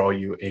can draw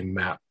you a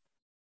map.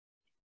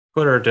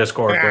 Twitter,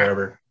 Discord,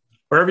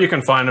 wherever you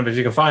can find them. If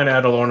you can find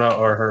Adalorna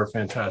or her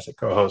fantastic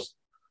co-host,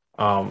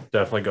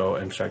 definitely go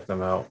and check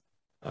them out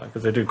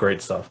because they do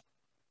great stuff.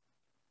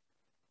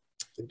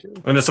 They do.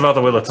 And it's about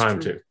the Wheel of Time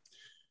too.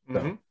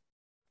 Mhm.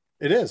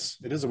 It is.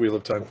 It is a Wheel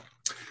of Time.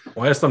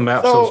 Why is the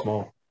map so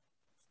small?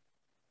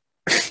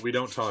 We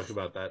don't talk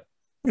about that.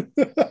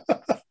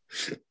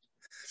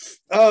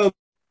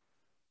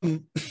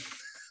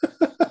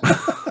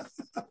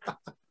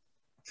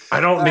 I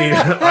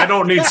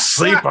don't need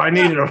sleep. I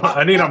need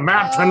a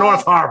map to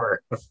North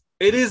Harbor.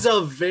 It is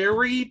a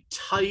very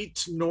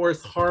tight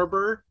North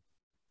Harbor.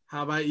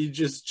 How about you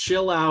just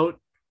chill out?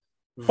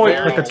 Point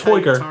Very like a tight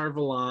twigger.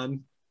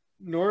 Tarvalon.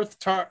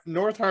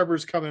 North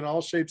Harbor's come in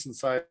all shapes and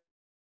sizes.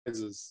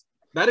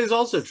 That is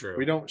also true.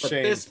 We don't but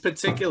shame. this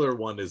particular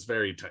one is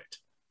very tight.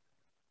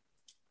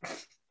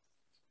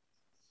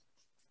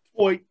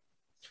 Boy.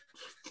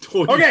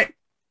 Toy. Okay.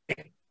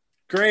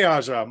 Grey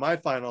Aja, my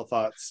final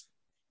thoughts.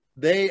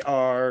 They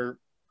are,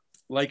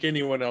 like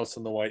anyone else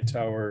in the White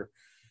Tower,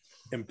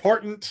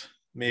 important,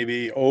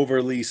 maybe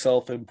overly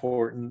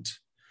self-important.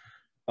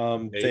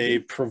 They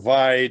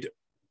provide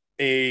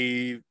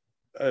a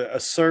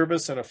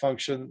service and a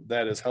function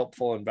that is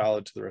helpful and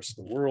valid to the rest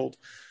of the world.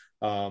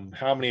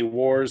 How many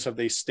wars have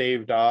they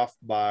staved off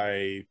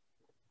by,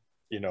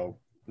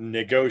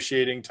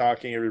 negotiating,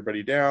 talking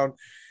everybody down?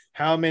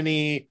 How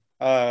many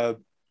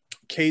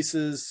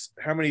cases,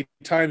 how many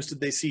times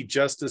did they see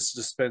justice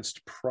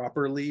dispensed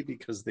properly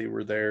because they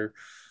were there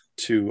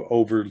to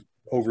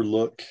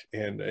overlook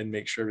and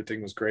make sure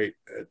everything was great?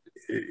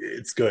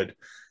 It's good.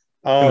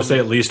 I'm going to say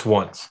at least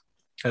once.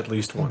 At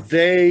least once.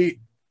 They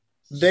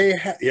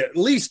at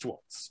least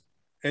once.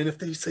 And if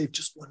they say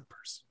just one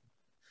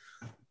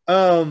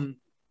person.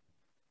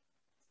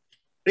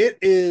 It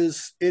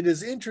is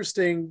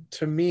interesting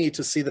to me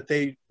to see that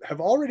they have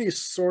already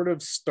sort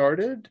of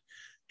started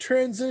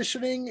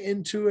transitioning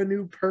into a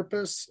new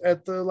purpose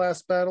at the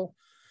last battle.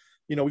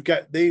 We've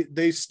got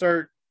they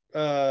start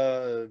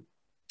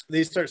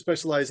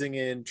specializing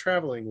in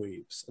traveling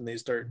weaves, and they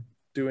start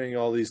doing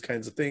all these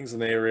kinds of things, and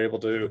they are able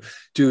to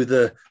do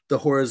the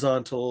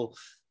horizontal,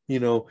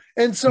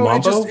 and so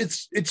Mambo?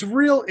 it's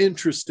real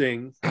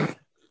interesting.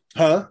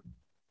 The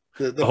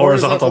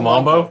horizontal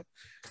mambo?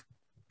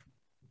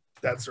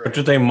 That's Or right.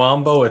 do they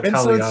mambo And so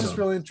Italiano? it's just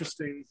real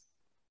interesting.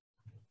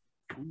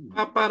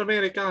 Papa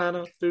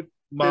Americano.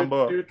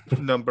 Mambo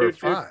number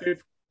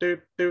 5.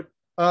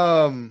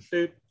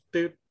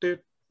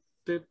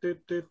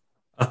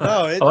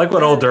 I like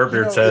what old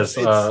Dirtbeard says.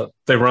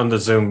 They run the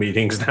Zoom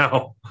meetings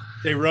now.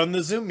 They run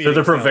the Zoom They're meetings.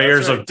 the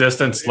purveyors now. That's of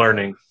distance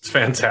learning. It's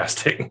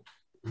fantastic.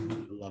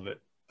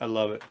 I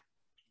love it.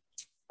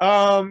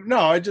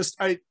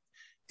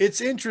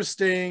 It's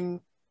interesting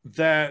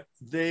that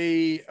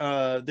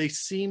they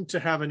seem to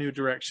have a new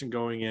direction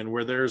going in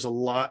where there's a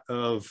lot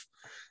of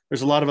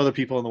other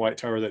people in the White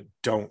Tower that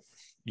don't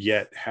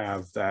yet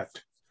have that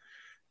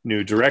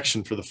new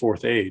direction for the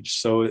Fourth Age.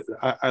 So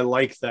I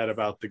like that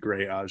about the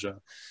Grey Aja.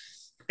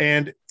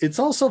 And it's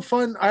also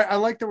fun. I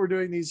like that we're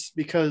doing these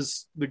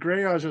because the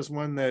Grey Aja is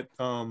one that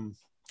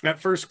at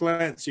first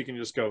glance you can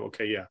just go,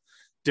 okay, yeah,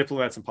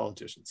 diplomats and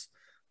politicians.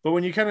 But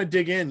when you kind of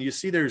dig in, you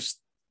see there's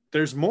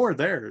more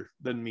there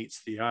than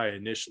meets the eye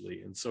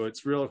initially. And so it's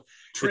fun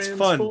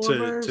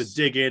to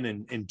dig in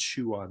and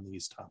chew on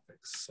these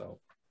topics. So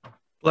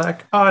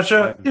Black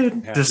Aja I'm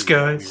in happy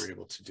disguise. we were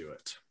able to do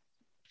it.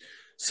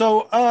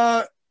 So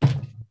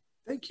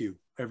thank you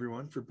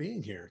everyone for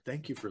being here.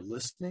 Thank you for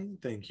listening.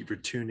 Thank you for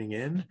tuning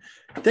in.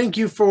 Thank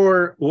you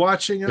for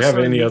watching us. Do you have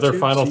on any other YouTube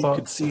final so thoughts?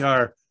 you can see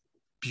our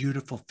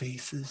beautiful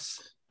faces.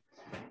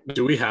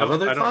 Do we have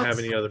other I don't thoughts? have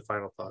any other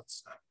final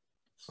thoughts.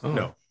 Oh.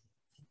 No.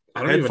 I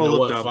don't Head even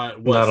full know of what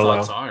Not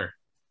thoughts allowed. are.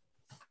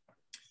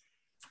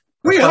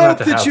 We Try not hope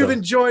to that have you've them.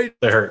 enjoyed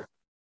They hurt.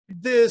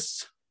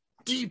 this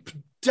deep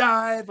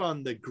dive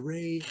on the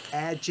Grey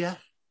Aja.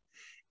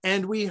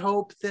 And we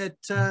hope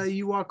that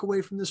you walk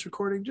away from this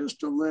recording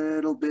just a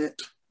little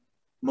bit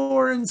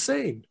more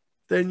insane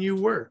than you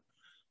were.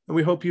 And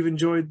we hope you've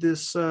enjoyed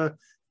this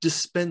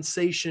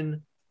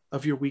dispensation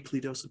of your weekly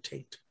dose of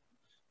taint.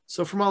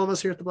 So from all of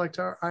us here at the Black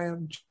Tower, I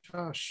am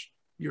Josh,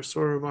 your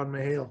Sora von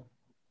Mahale.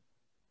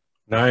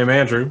 And I am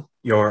Andrew,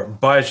 your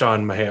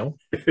Bajan Mahale.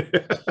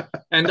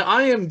 And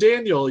I am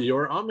Daniel,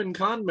 your Amin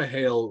Khan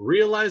Mahale,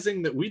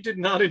 realizing that we did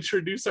not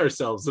introduce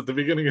ourselves at the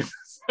beginning of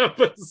this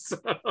episode.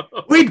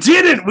 We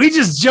didn't. We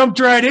just jumped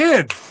right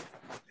in.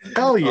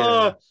 Hell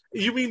yeah.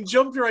 You mean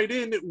jumped right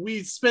in?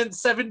 We spent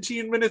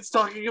 17 minutes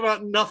talking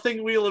about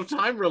nothing Wheel of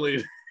Time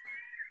related.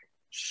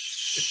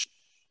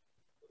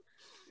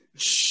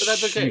 But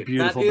that's okay. You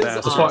beautiful That is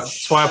bastard.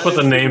 That's why I put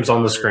the names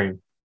on the screen.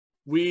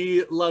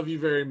 We love you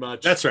very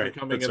much. That's right. For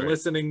coming That's and right.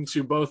 listening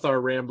to both our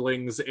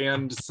ramblings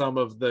and some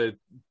of the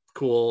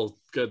cool,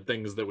 good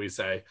things that we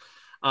say.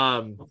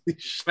 And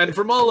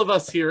from all of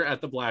us here at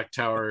the Black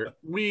Tower,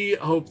 we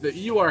hope that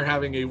you are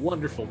having a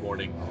wonderful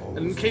morning.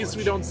 And in case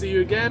we don't see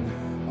you again,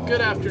 good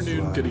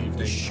afternoon, good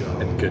evening,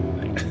 and good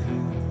night.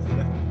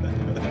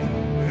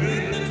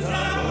 In the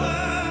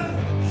tower,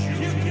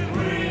 you can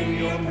bring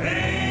your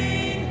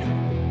pain.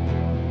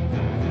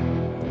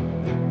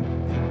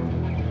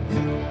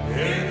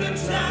 In the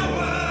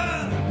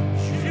tower,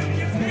 you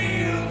can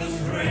feel the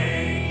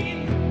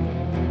strain.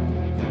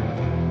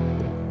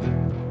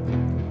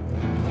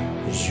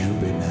 You've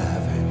been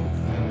having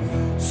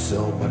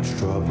so much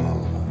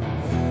trouble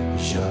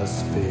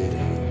just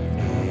fitting